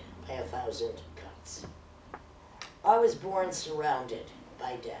Defied by 1,000 Cuts. I was born surrounded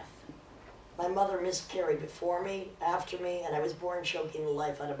by death. My mother miscarried before me, after me, and I was born choking the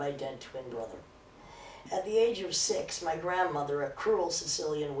life out of my dead twin brother. At the age of 6, my grandmother, a cruel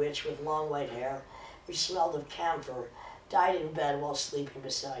Sicilian witch with long white hair, which smelled of camphor, died in bed while sleeping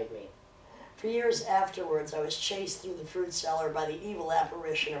beside me. For years afterwards, I was chased through the fruit cellar by the evil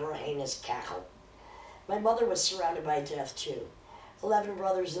apparition of her heinous cackle. My mother was surrounded by death too. 11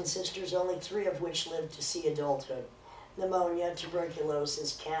 brothers and sisters, only 3 of which lived to see adulthood. Pneumonia,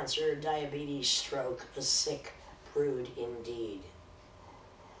 tuberculosis, cancer, diabetes, stroke, a sick brood indeed.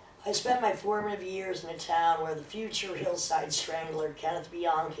 I spent my formative years in a town where the future hillside strangler, Kenneth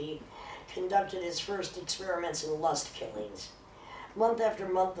Bianchi, conducted his first experiments in lust killings. Month after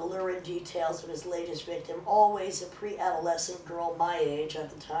month, the lurid details of his latest victim, always a pre-adolescent girl my age at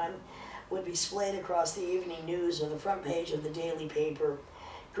the time, would be splayed across the evening news or the front page of the daily paper,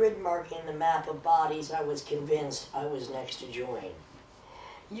 grid marking the map of bodies I was convinced I was next to join.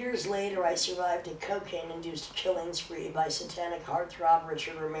 Years later, I survived a cocaine-induced killing spree by satanic heartthrob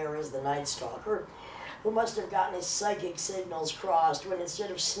Richard Ramirez, the Night Stalker, who must have gotten his psychic signals crossed when instead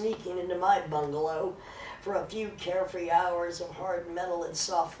of sneaking into my bungalow for a few carefree hours of hard metal and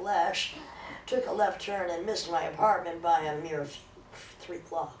soft flesh, took a left turn and missed my apartment by a mere 3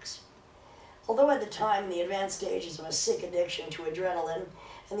 blocks. Although at the time, in the advanced stages of a sick addiction to adrenaline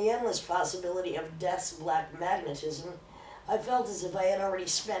and the endless possibility of death's black magnetism, I felt as if I had already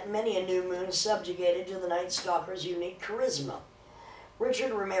spent many a new moon subjugated to the Night Stalker's unique charisma.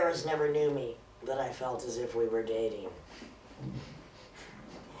 Richard Ramirez never knew me, but I felt as if we were dating.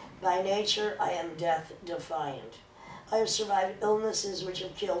 By nature, I am death-defiant. I have survived illnesses which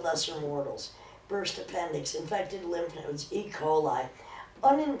have killed us mortals: burst appendix, infected lymph nodes, E. coli,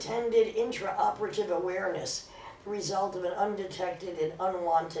 unintended intraoperative awareness, the result of an undetected and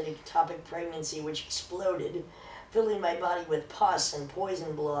unwanted ectopic pregnancy which exploded, filling my body with pus and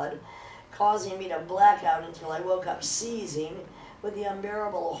poison blood, causing me to black out until I woke up seizing with the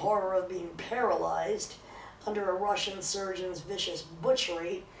unbearable horror of being paralyzed under a Russian surgeon's vicious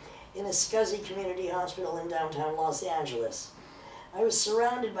butchery in a scuzzy community hospital in downtown Los Angeles. I was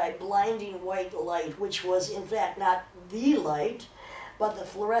surrounded by blinding white light, which was in fact not the light, but the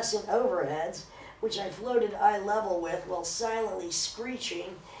fluorescent overheads, which I floated eye level with while silently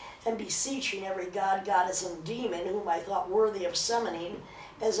screeching and beseeching every god, goddess, and demon whom I thought worthy of summoning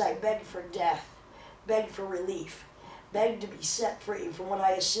as I begged for death, begged for relief, begged to be set free from what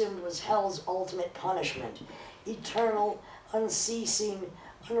I assumed was hell's ultimate punishment: eternal, unceasing,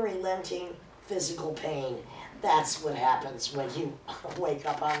 unrelenting physical pain. That's what happens when you wake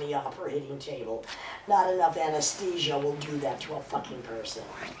up on the operating table. Not enough anesthesia will do that to a fucking person.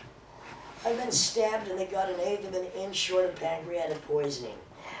 I've been stabbed in the gut an eighth of an inch short of pancreatic poisoning.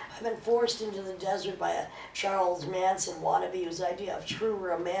 I've been forced into the desert by a Charles Manson wannabe whose idea of true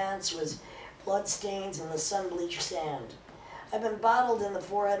romance was bloodstains in the sun-bleached sand. I've been bottled in the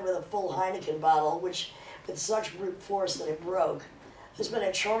forehead with a full Heineken bottle, which with such brute force that it broke. I spent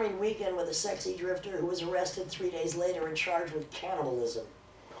a charming weekend with a sexy drifter who was arrested 3 days later and charged with cannibalism.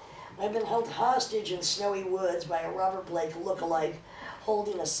 I've been held hostage in snowy woods by a Robert Blake look-alike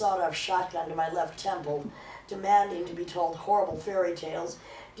holding a sawed-off shotgun to my left temple, demanding to be told horrible fairy tales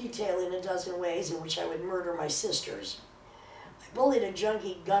detailing a dozen ways in which I would murder my sisters. I bullied a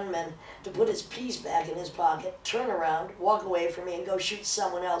junkie gunman to put his piece back in his pocket, turn around, walk away from me, and go shoot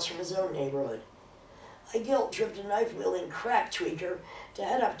someone else from his own neighborhood. I guilt-tripped a knife-wielding crack tweaker to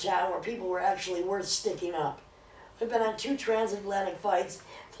head uptown where people were actually worth sticking up. I've been on 2 transatlantic flights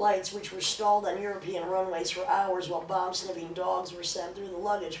which were stalled on European runways for hours while bomb-sniffing dogs were sent through the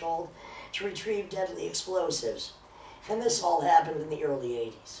luggage hold to retrieve deadly explosives. And this all happened in the early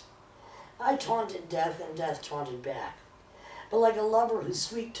 80s. I taunted death and death taunted back. But like a lover who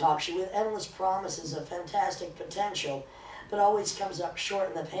sweet-talks you with endless promises of fantastic potential but always comes up short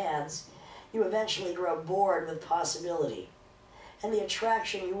in the pants, you eventually grow bored with possibility. And the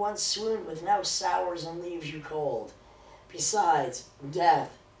attraction you once swooned with now sours and leaves you cold. Besides,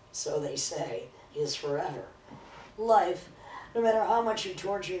 death, so they say, is forever. Life, no matter how much you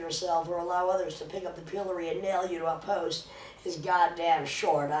torture yourself or allow others to pick up the pillory and nail you to a post, is goddamn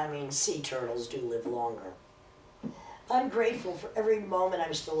short. I mean, sea turtles do live longer. I'm grateful for every moment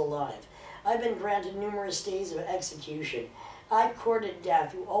I'm still alive. I've been granted numerous days of execution. I courted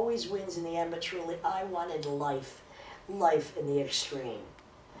death, who always wins in the end, but truly I wanted life. Life in the extreme.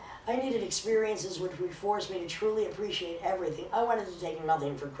 I needed experiences which would force me to truly appreciate everything. I wanted to take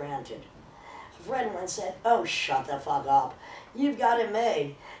nothing for granted. A friend once said, "Oh, shut the fuck up. You've got it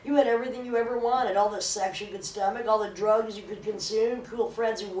made. You had everything you ever wanted. All the sex you could stomach, all the drugs you could consume, cool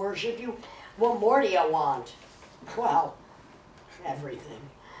friends who worship you. What more do you want?" Well, everything.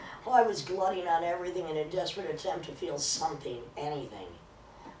 Well, I was glutting on everything in a desperate attempt to feel something, anything.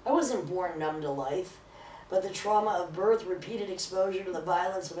 I wasn't born numb to life, but the trauma of birth, repeated exposure to the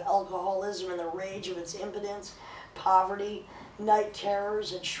violence of alcoholism and the rage of its impotence, poverty, night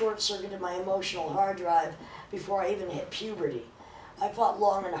terrors had short-circuited my emotional hard drive before I even hit puberty. I fought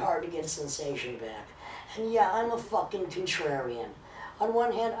long and hard to get sensation back. And yeah, I'm a fucking contrarian. On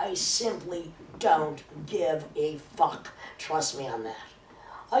one hand, I simply don't give a fuck. Trust me on that.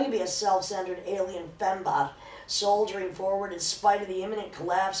 I could be a self-centered alien fembot, soldiering forward in spite of the imminent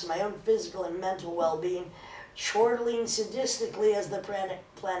collapse of my own physical and mental well-being, chortling sadistically as the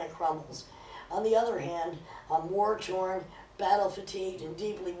planet crumbles. On the other hand, I'm war-torn, battle-fatigued, and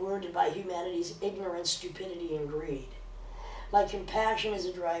deeply wounded by humanity's ignorance, stupidity, and greed. My compassion is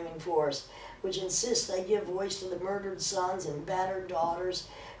a driving force, which insists I give voice to the murdered sons and battered daughters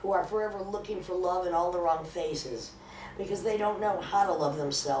who are forever looking for love in all the wrong faces, because they don't know how to love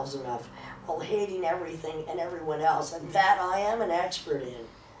themselves enough while hating everything and everyone else, and that I am an expert in.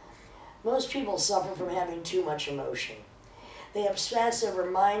 Most people suffer from having too much emotion. They obsess over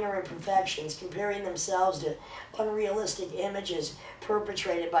minor imperfections, comparing themselves to unrealistic images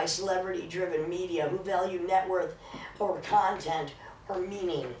perpetrated by celebrity-driven media who value net worth over content or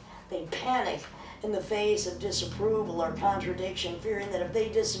meaning. They panic in the face of disapproval or contradiction, fearing that if they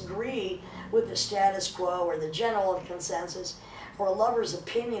disagree with the status quo or the general consensus or a lover's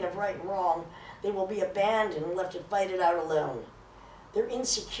opinion of right and wrong, they will be abandoned and left to fight it out alone. Their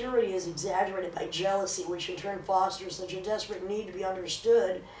insecurity is exaggerated by jealousy, which in turn fosters such a desperate need to be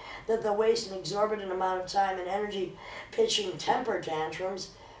understood that they'll waste an exorbitant amount of time and energy pitching temper tantrums,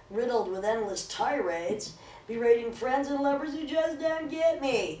 riddled with endless tirades, berating friends and lovers who just don't get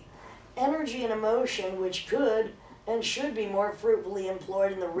me. Energy and emotion which could and should be more fruitfully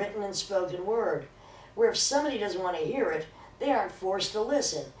employed in the written and spoken word, where if somebody doesn't want to hear it, they aren't forced to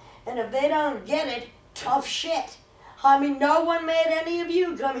listen. And if they don't get it, tough shit. I mean, no one made any of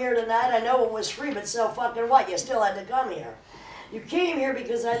you come here tonight. I know it was free, but so fucking what? You still had to come here. You came here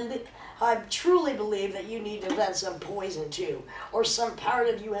because I truly believe that you need to vent some poison too, or some part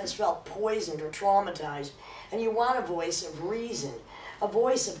of you has felt poisoned or traumatized, and you want a voice of reason, a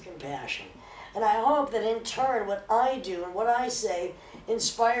voice of compassion. And I hope that in turn what I do and what I say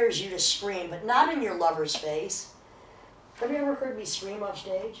inspires you to scream, but not in your lover's face. Have you ever heard me scream off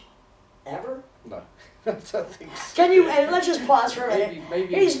stage? Ever? No. I don't think so. Can you, let's just pause for a minute.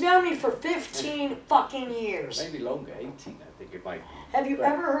 Maybe, He's known me for 15 fucking years. maybe longer, 18 I think it might be. Have you But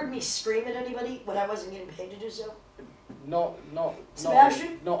ever heard me scream at anybody when I wasn't getting paid to do so?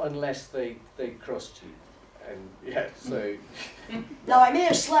 Sébastien? Not unless they crossed you. And yeah, so Now, I may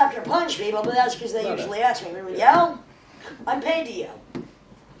have slapped or punched people, but that's because they No, no. usually ask me, we yell? I'm paid to yell.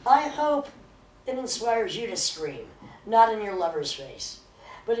 I hope it inspires you to scream, not in your lover's face,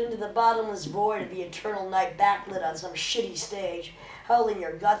 but into the bottomless void of the eternal night, backlit on some shitty stage, howling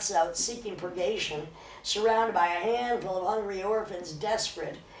your guts out, seeking purgation, surrounded by a handful of hungry orphans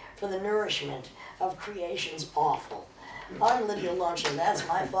desperate for the nourishment of creation's offal. I'm Lydia Lunch, and that's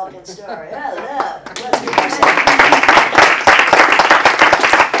my fucking story. Hello. Let's get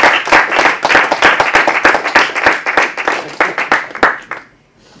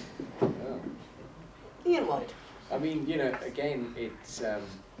Ian White. I mean, you know, again, it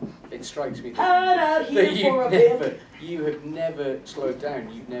strikes me Hard out here for a bit. you have never slowed down.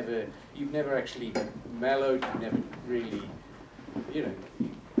 You've never actually mellowed. You've never really, you know.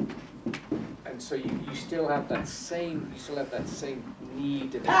 And so you still have that same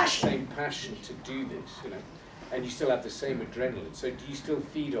need and that same passion to do this, you know, and you still have the same adrenaline. So do you still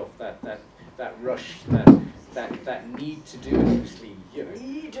feed off that rush, that need to do it? Obviously, you know.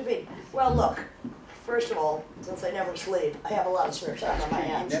 Need to be. Well, look. First of all, since I never sleep, I have a lot of spare time on my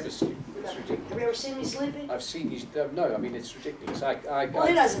hands. You never sleep. It's ridiculous. Have you ever seen me sleeping? I've seen you. No, I mean it's ridiculous. Well,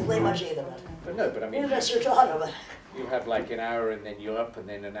 he doesn't play much either, But no, but I mean. Neither does Hurtado, but. You have like an hour and then you're up and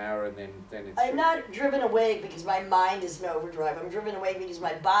then an hour and then it's... I'm not driven awake because my mind is in overdrive. I'm driven awake because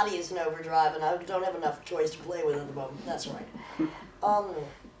my body is in overdrive and I don't have enough toys to play with at the moment. That's right.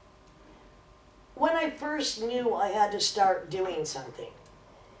 When I first knew I had to start doing something,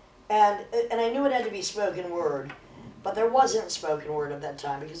 and I knew it had to be spoken word, but there wasn't spoken word at that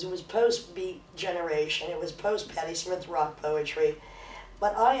time because it was post-Beat generation. It was post-Patti Smith rock poetry.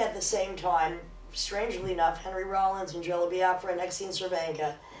 But I, at the same time, strangely enough, Henry Rollins and Jello Biafra and Exene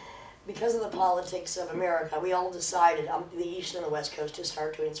Cervenka, because of the politics of America, we all decided on the East and the West Coast to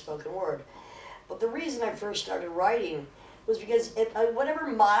start doing spoken word. But the reason I first started writing was because whatever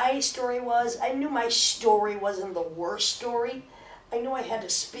my story was, I knew my story wasn't the worst story. I knew I had to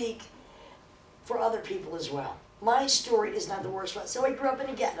speak for other people as well. My story is not the worst one. So I grew up in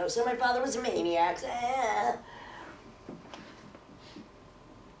a ghetto, so my father was a maniac. I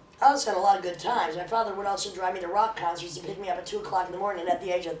also had a lot of good times. My father would also drive me to rock concerts and pick me up at 2 o'clock in the morning at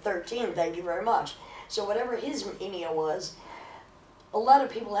the age of 13, thank you very much. So whatever his mania was, a lot of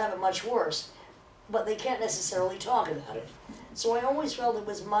people have it much worse, but they can't necessarily talk about it. So I always felt it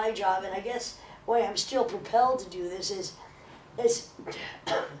was my job, and I guess why I'm still propelled to do this is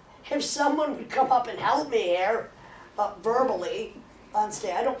if someone would come up and help me here, verbally, on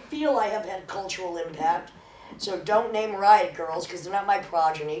stage. I don't feel I have had cultural impact. So don't name Riot Girls, because they're not my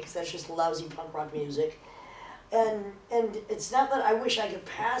progeny, because that's just lousy punk rock music. And it's not that I wish I could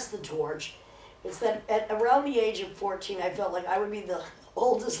pass the torch. It's that at around the age of 14, I felt like I would be the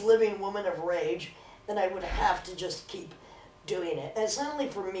oldest living woman of rage, and I would have to just keep doing it. And it's not only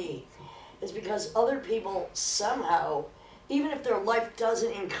for me, it's because other people somehow, even if their life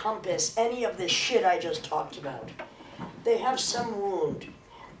doesn't encompass any of this shit I just talked about, they have some wound,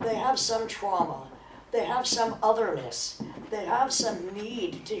 they have some trauma, they have some otherness, they have some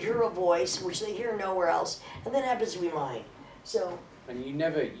need to hear a voice which they hear nowhere else, and that happens to be mine. So. And you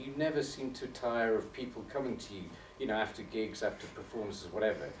never seem to tire of people coming to you, you know, after gigs, after performances,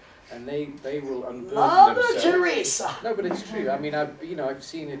 whatever, and they will unburden themselves. Teresa. No, but it's true. I mean, I've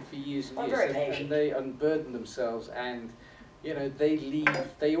seen it for years and years, and they unburden themselves, and you know, they leave.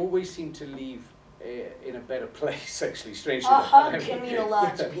 They always seem to leave in a better place. Actually, strangely enough. A hug can mean a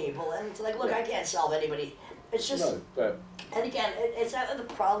lot to people, and it's like, look, I can't solve anybody. It's just. No, but. And again, it's not that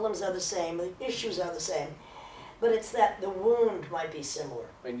the problems are the same, the issues are the same, but it's that the wound might be similar.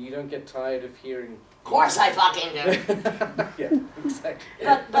 And you don't get tired of hearing. Of course I fucking do. Yeah, exactly.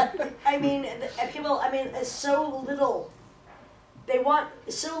 But I mean, people, I mean, it's so little.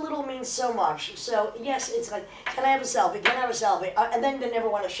 So little means so much. So yes, it's like, can I have a selfie? Can I have a selfie? And then they never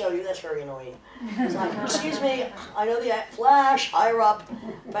want to show you. That's very annoying. It's like, excuse me, I know the flash, higher up.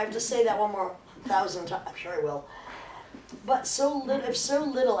 If I have to say that one more 1,000 times, I'm sure I will. But if so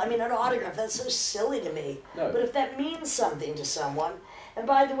little, I mean, an autograph, that's so silly to me. No. But if that means something to someone, and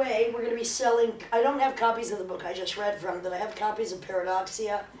by the way, we're going to be selling, I don't have copies of the book I just read from, but I have copies of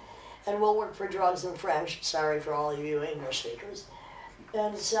Paradoxia and Will Work for Drugs in French. Sorry for all of you English speakers.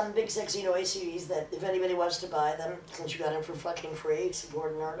 And some Big Sexy Noise CDs that if anybody wants to buy them, since you got them for fucking free,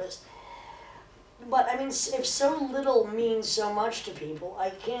 support an artist. But I mean, if so little means so much to people,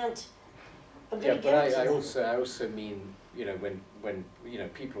 I can't. Yeah, but I also mean, you know, when you know,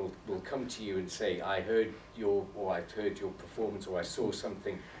 people will come to you and say, I heard your performance, or I saw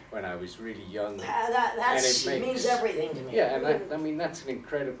something when I was really young. That means everything to me. Yeah, and I mean, that's an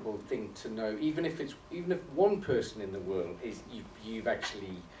incredible thing to know. Even if one person in the world is you've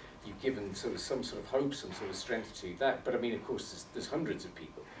given sort of some sort of hope, some sort of strength to that. But I mean, of course, there's hundreds of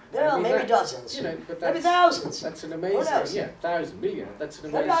people. Well, I mean, maybe dozens. You know, but maybe thousands. That's an amazing. Yeah, 1,000, million. That's an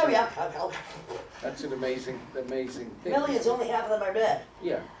amazing. Oh yeah. That's an amazing thing. Millions, only half of them are dead.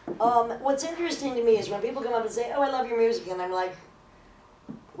 Yeah. What's interesting to me is when people come up and say, "Oh, I love your music," and I'm like,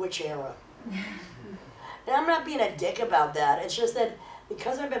 "Which era?" And I'm not being a dick about that. It's just that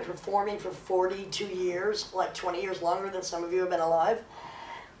because I've been performing for 42 years, like 20 years longer than some of you have been alive,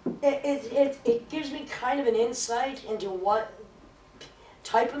 it gives me kind of an insight into what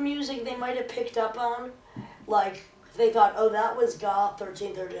type of music they might have picked up on. Like, they thought, oh, that was goth,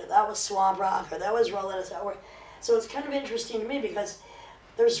 1330, that was swamp rock, or that was Rolling Stone. So it's kind of interesting to me because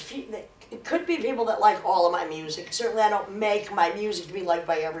it could be people that like all of my music. Certainly I don't make my music to be liked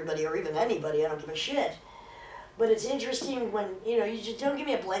by everybody or even anybody. I don't give a shit. But it's interesting when, you know, you just don't give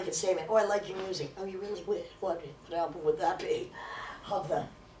me a blanket statement. Oh, I like your music. Oh, you really would? What album would that be? Of the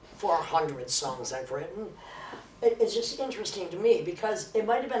 400 songs I've written. It's just interesting to me because it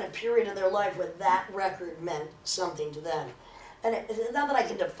might have been a period in their life where that record meant something to them. And it's not that I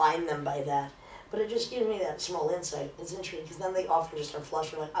can define them by that, but it just gives me that small insight. It's interesting because then they often just start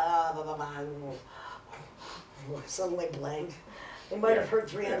flushing like, suddenly blank. They might have heard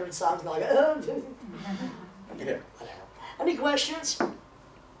 300 songs and they're like, Yeah. Whatever. Any questions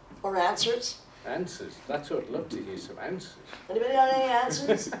or answers? Answers. That's what I'd love to hear, some answers. Anybody got any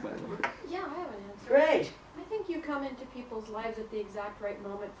answers? Yeah, I have an answer. Great. I think you come into people's lives at the exact right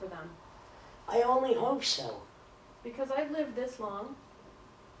moment for them. I only hope so. Because I've lived this long,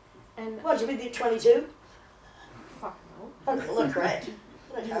 and... What, you be 22? Fuck no. You look great.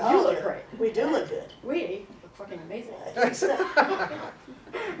 You look great. We do look good. We look fucking amazing.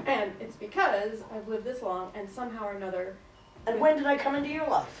 And it's because I've lived this long, and somehow or another... And when did I come into your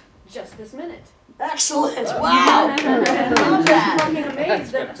life? Just this minute. Excellent! Wow! And I love I'm that! just fucking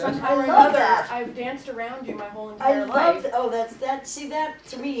amazed that somehow or I love another that. I've danced around you my whole I entire love life. that. Oh, see, that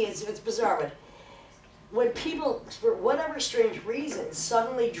to me is, it's bizarre, but when people, for whatever strange reason,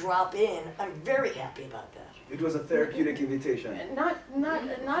 suddenly drop in, I'm very happy about that. It was a therapeutic invitation. Not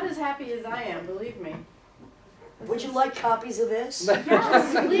as happy as I am, believe me. Would you like copies of this?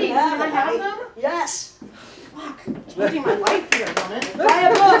 Yes, please. Can I have them? Yes! Fuck. Changing my life here, woman. Buy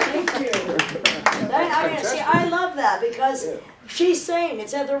a book! Thank you. See, I love that because she's saying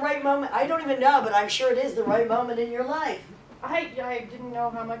it's at the right moment. I don't even know, but I'm sure it is the right moment in your life. I didn't know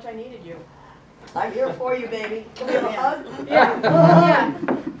how much I needed you. I'm here for you, baby. Can we have a hug? Yeah.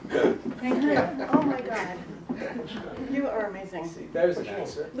 Thank you. Oh my God. You are amazing. See, there's an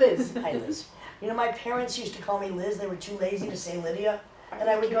answer. Liz. Hi, Liz. You know, my parents used to call me Liz. They were too lazy to say Lydia. And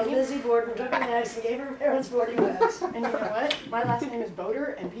I would go, Lizzie Borden took an axe and gave her parents 40 bucks. And you know what? My last name is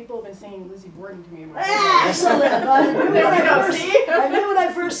Boder, and people have been saying Lizzie Borden to me. Excellent. I knew There we go, see? when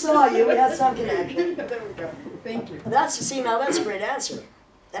I first saw you, we had some connection. There we go. Thank you. See, now that's a great answer.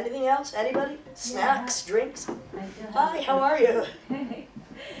 Anything else? Anybody? Snacks, drinks? Hi, how are you?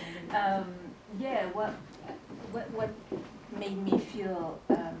 Yeah, what made me feel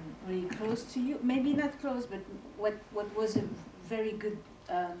really close to you? Maybe not close, but what was a very good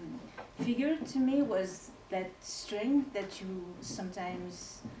figure to me was that strength that you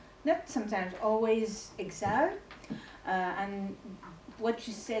always exert, and what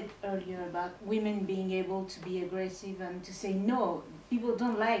you said earlier about women being able to be aggressive and to say no. People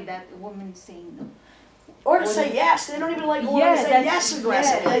don't like that, a woman saying no. Or to say yes. They don't even like a woman to say yes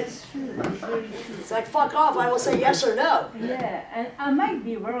aggressively. Yeah, that's true. That's very true. It's like, fuck off, I will say yes or no. Yeah, and I might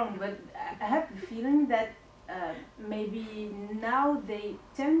be wrong, but I have the feeling that maybe now they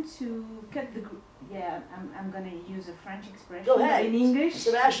tend to cut the group. Yeah, I'm going to use a French expression. Go ahead. In English.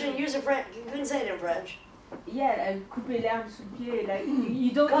 Sebastian, use a French. You couldn't say it in French. Yeah, couper l'herbe sous le pied. Like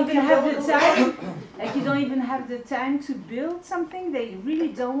you don't even have the time. Like you don't even have the time to build something. They really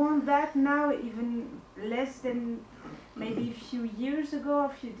don't want that now, even less than maybe a few years ago,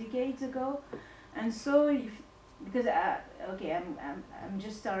 a few decades ago. And so, because okay, I'm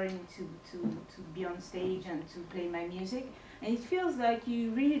just starting to be on stage and to play my music, and it feels like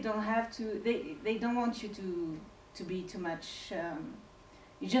you really don't have to. They don't want you to be too much.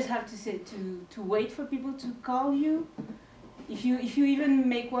 You just have to say to wait for people to call you. If you even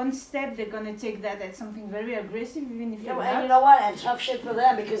make one step, they're gonna take that as something very aggressive, even if you're not. And you know what? And tough shit for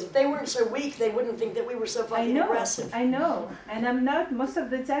them, because if they weren't so weak, they wouldn't think that we were so fucking aggressive. I know, and I'm not most of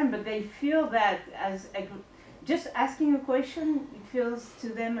the time, but they feel that as just asking a question, it feels to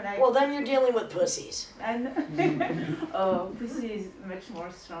them like. Well, then you're dealing with pussies. And oh, pussy is much more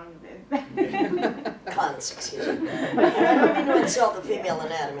strong than. Cunts, excuse me. I don't mean to insult the female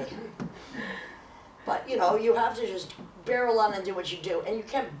anatomy. But, you know, you have to just barrel on and do what you do. And you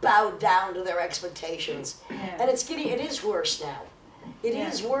can't bow down to their expectations. Yeah. And it is worse now. It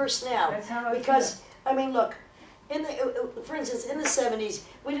is worse now. That's how I because, feel. I mean, look, for instance, in the 70s,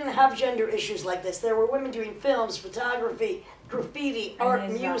 we didn't have gender issues like this. There were women doing films, photography, graffiti, art,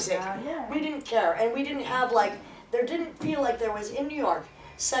 music. Yeah. We didn't care. And we didn't have, like, there didn't feel like there was, in New York,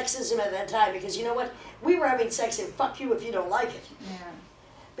 sexism at that time. Because, you know what? We were having sex and fuck you if you don't like it. Yeah.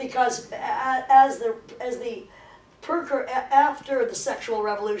 Because after the sexual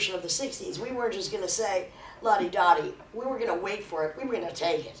revolution of the 60s, we weren't just going to say, la-di-da-di. We were going to wait for it. We were going to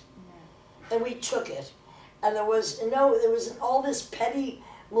take it. Yeah. And we took it. And there was all this petty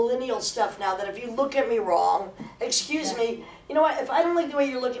millennial stuff now that if you look at me wrong, excuse me, you know what, if I don't like the way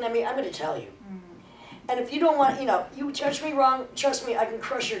you're looking at me, I'm going to tell you. Mm. And if you don't want, you know, you touch me wrong, trust me, I can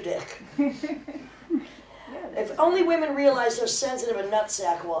crush your dick. If only women realized how sensitive a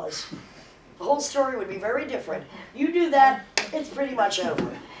nutsack was, the whole story would be very different. You do that, it's pretty much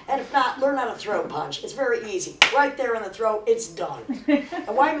over. And if not, learn how to throat punch. It's very easy. Right there in the throat, it's done.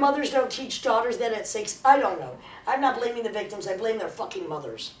 And why mothers don't teach daughters that at 6, I don't know. I'm not blaming the victims, I blame their fucking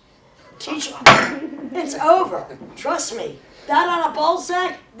mothers. Teach them. It's over. Trust me. That on a ball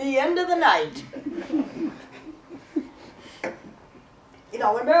sack, the end of the night. You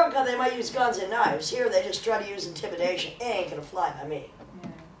know, in America, they might use guns and knives. Here, they just try to use intimidation. It ain't gonna fly by me.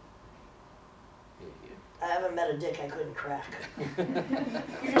 I haven't met a dick I couldn't crack.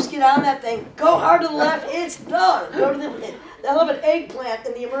 You just get on that thing, go hard to the left, it's done. Go to they'll have an eggplant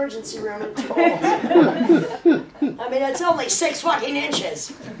in the emergency room and told. I mean, it's only 6 fucking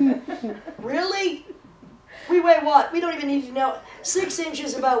inches. Really? We weigh what? We don't even need to know. 6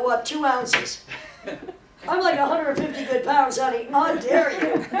 inches about what? 2 ounces. I'm like 150 good pounds, honey. How dare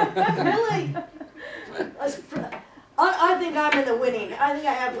you? Really? I think I'm in the winning. I think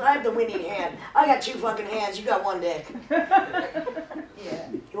I have the winning hand. I got 2 fucking hands. You got 1 dick.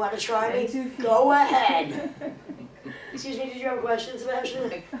 Yeah. You want to try me? Go ahead. Excuse me. Did you have a question,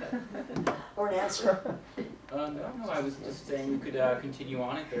 Sebastian? Or an answer? No, I was just saying we could continue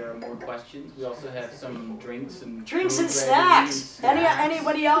on if there are more questions. We also have some drinks and snacks.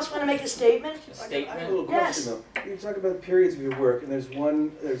 Anybody else want to make a statement? A statement? I have a little question though. You talk about periods of your work, and there's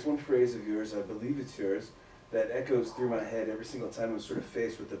one phrase of yours, I believe it's yours, that echoes through my head every single time I'm sort of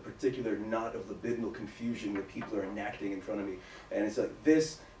faced with a particular knot of libidinal confusion that people are enacting in front of me. And it's like,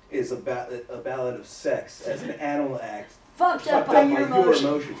 this is a ballad of sex as an animal act. Fucked up by your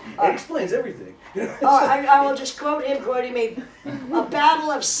emotions. It explains everything. I will just quote him quoting me, a battle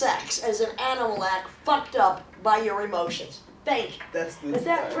of sex as an animal act fucked up by your emotions. Thank you.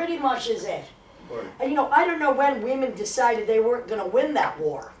 That pretty much is it. And you know, I don't know when women decided they weren't going to win that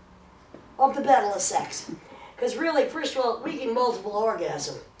war of the battle of sex. Because really, first of all, we can multiple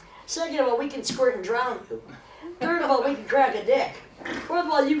orgasm. Second of all, we can squirt and drown you. Third of all, we can crack a dick. Fourth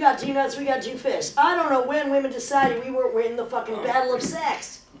of all, you got 2 nuts, we got 2 fists. I don't know when women decided we weren't winning the fucking battle of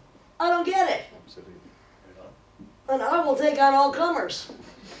sex. I don't get it. Absolutely. And I will take on all comers.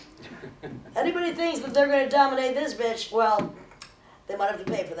 Anybody thinks that they're going to dominate this bitch, well, they might have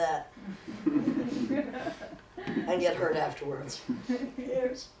to pay for that. And get hurt afterwards.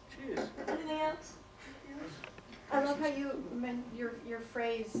 Cheers. Cheers. Anything else? I love how you meant your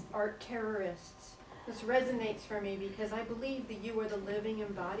phrase, art terrorists. This resonates for me because I believe that you are the living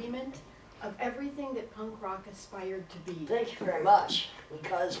embodiment of everything that punk rock aspired to be. Thank you very much.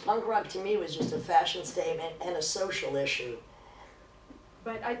 Because punk rock to me was just a fashion statement and a social issue.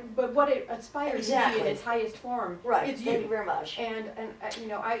 But what it aspires to be in its highest form Right. is Thank you very much. And you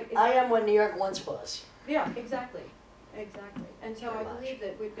know, I am what New York once was. Yeah, exactly. Exactly. And so I believe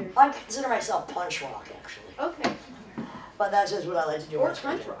that there's... I consider myself punch rock, actually. Okay. But that's just what I like to do. Or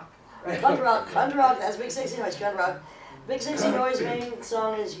cunt rock. Cunt rock, that's Big Sexy Noise, cunt rock. Big Sexy Noise main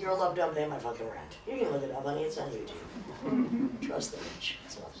song is Your Love Don't Pay My Fucking Rent. You can look it up, honey, it's on YouTube. Trust the bitch.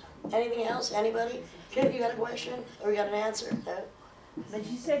 Anything else? Anybody? Kit, you got a question? Or you got an answer? No? But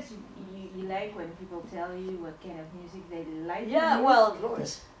you said you like when people tell you what kind of music they like. Yeah, well, of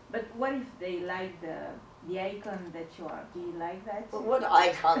course. But what if they like the icon that you are? Do you like that? What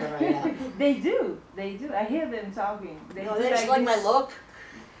icon that I am? They do. I hear them talking. They just like my look?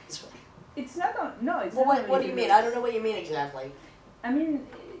 It's not on, no, it's well, not what do you mean? I don't know what you mean exactly. I mean,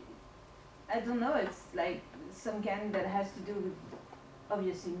 I don't know, it's like some kind that has to do with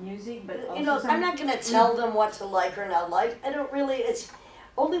obviously music, but also you know, I'm not going to tell them what to like or not like. I don't really, it's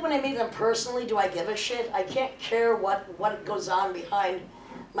only when I meet them personally do I give a shit. I can't care what goes on behind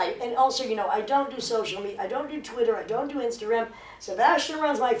my, and also, you know, I don't do social media, I don't do Twitter, I don't do Instagram. Sebastian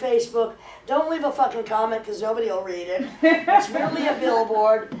runs my Facebook. Don't leave a fucking comment because nobody will read it. It's really a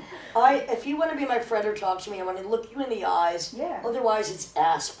billboard. If you want to be my friend or talk to me, I want to look you in the eyes. Yeah. Otherwise, it's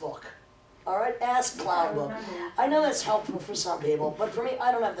ass book. All right, ass clown book. I know that's helpful for some people, but for me,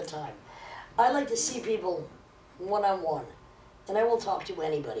 I don't have the time. I like to see people one-on-one, and I will talk to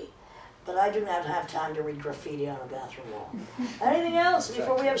anybody. But I do not have time to read graffiti on a bathroom wall. Anything else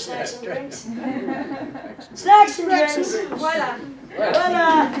before we have snacks and drinks? Snacks and drinks! Voila!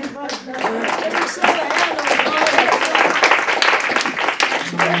 Voila! Give yourself a hand on the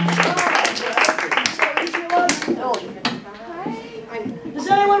Does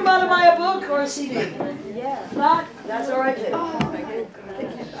anyone want to buy a book or a CD? Yeah. Not? That's all right too. Oh,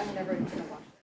 I never even watch.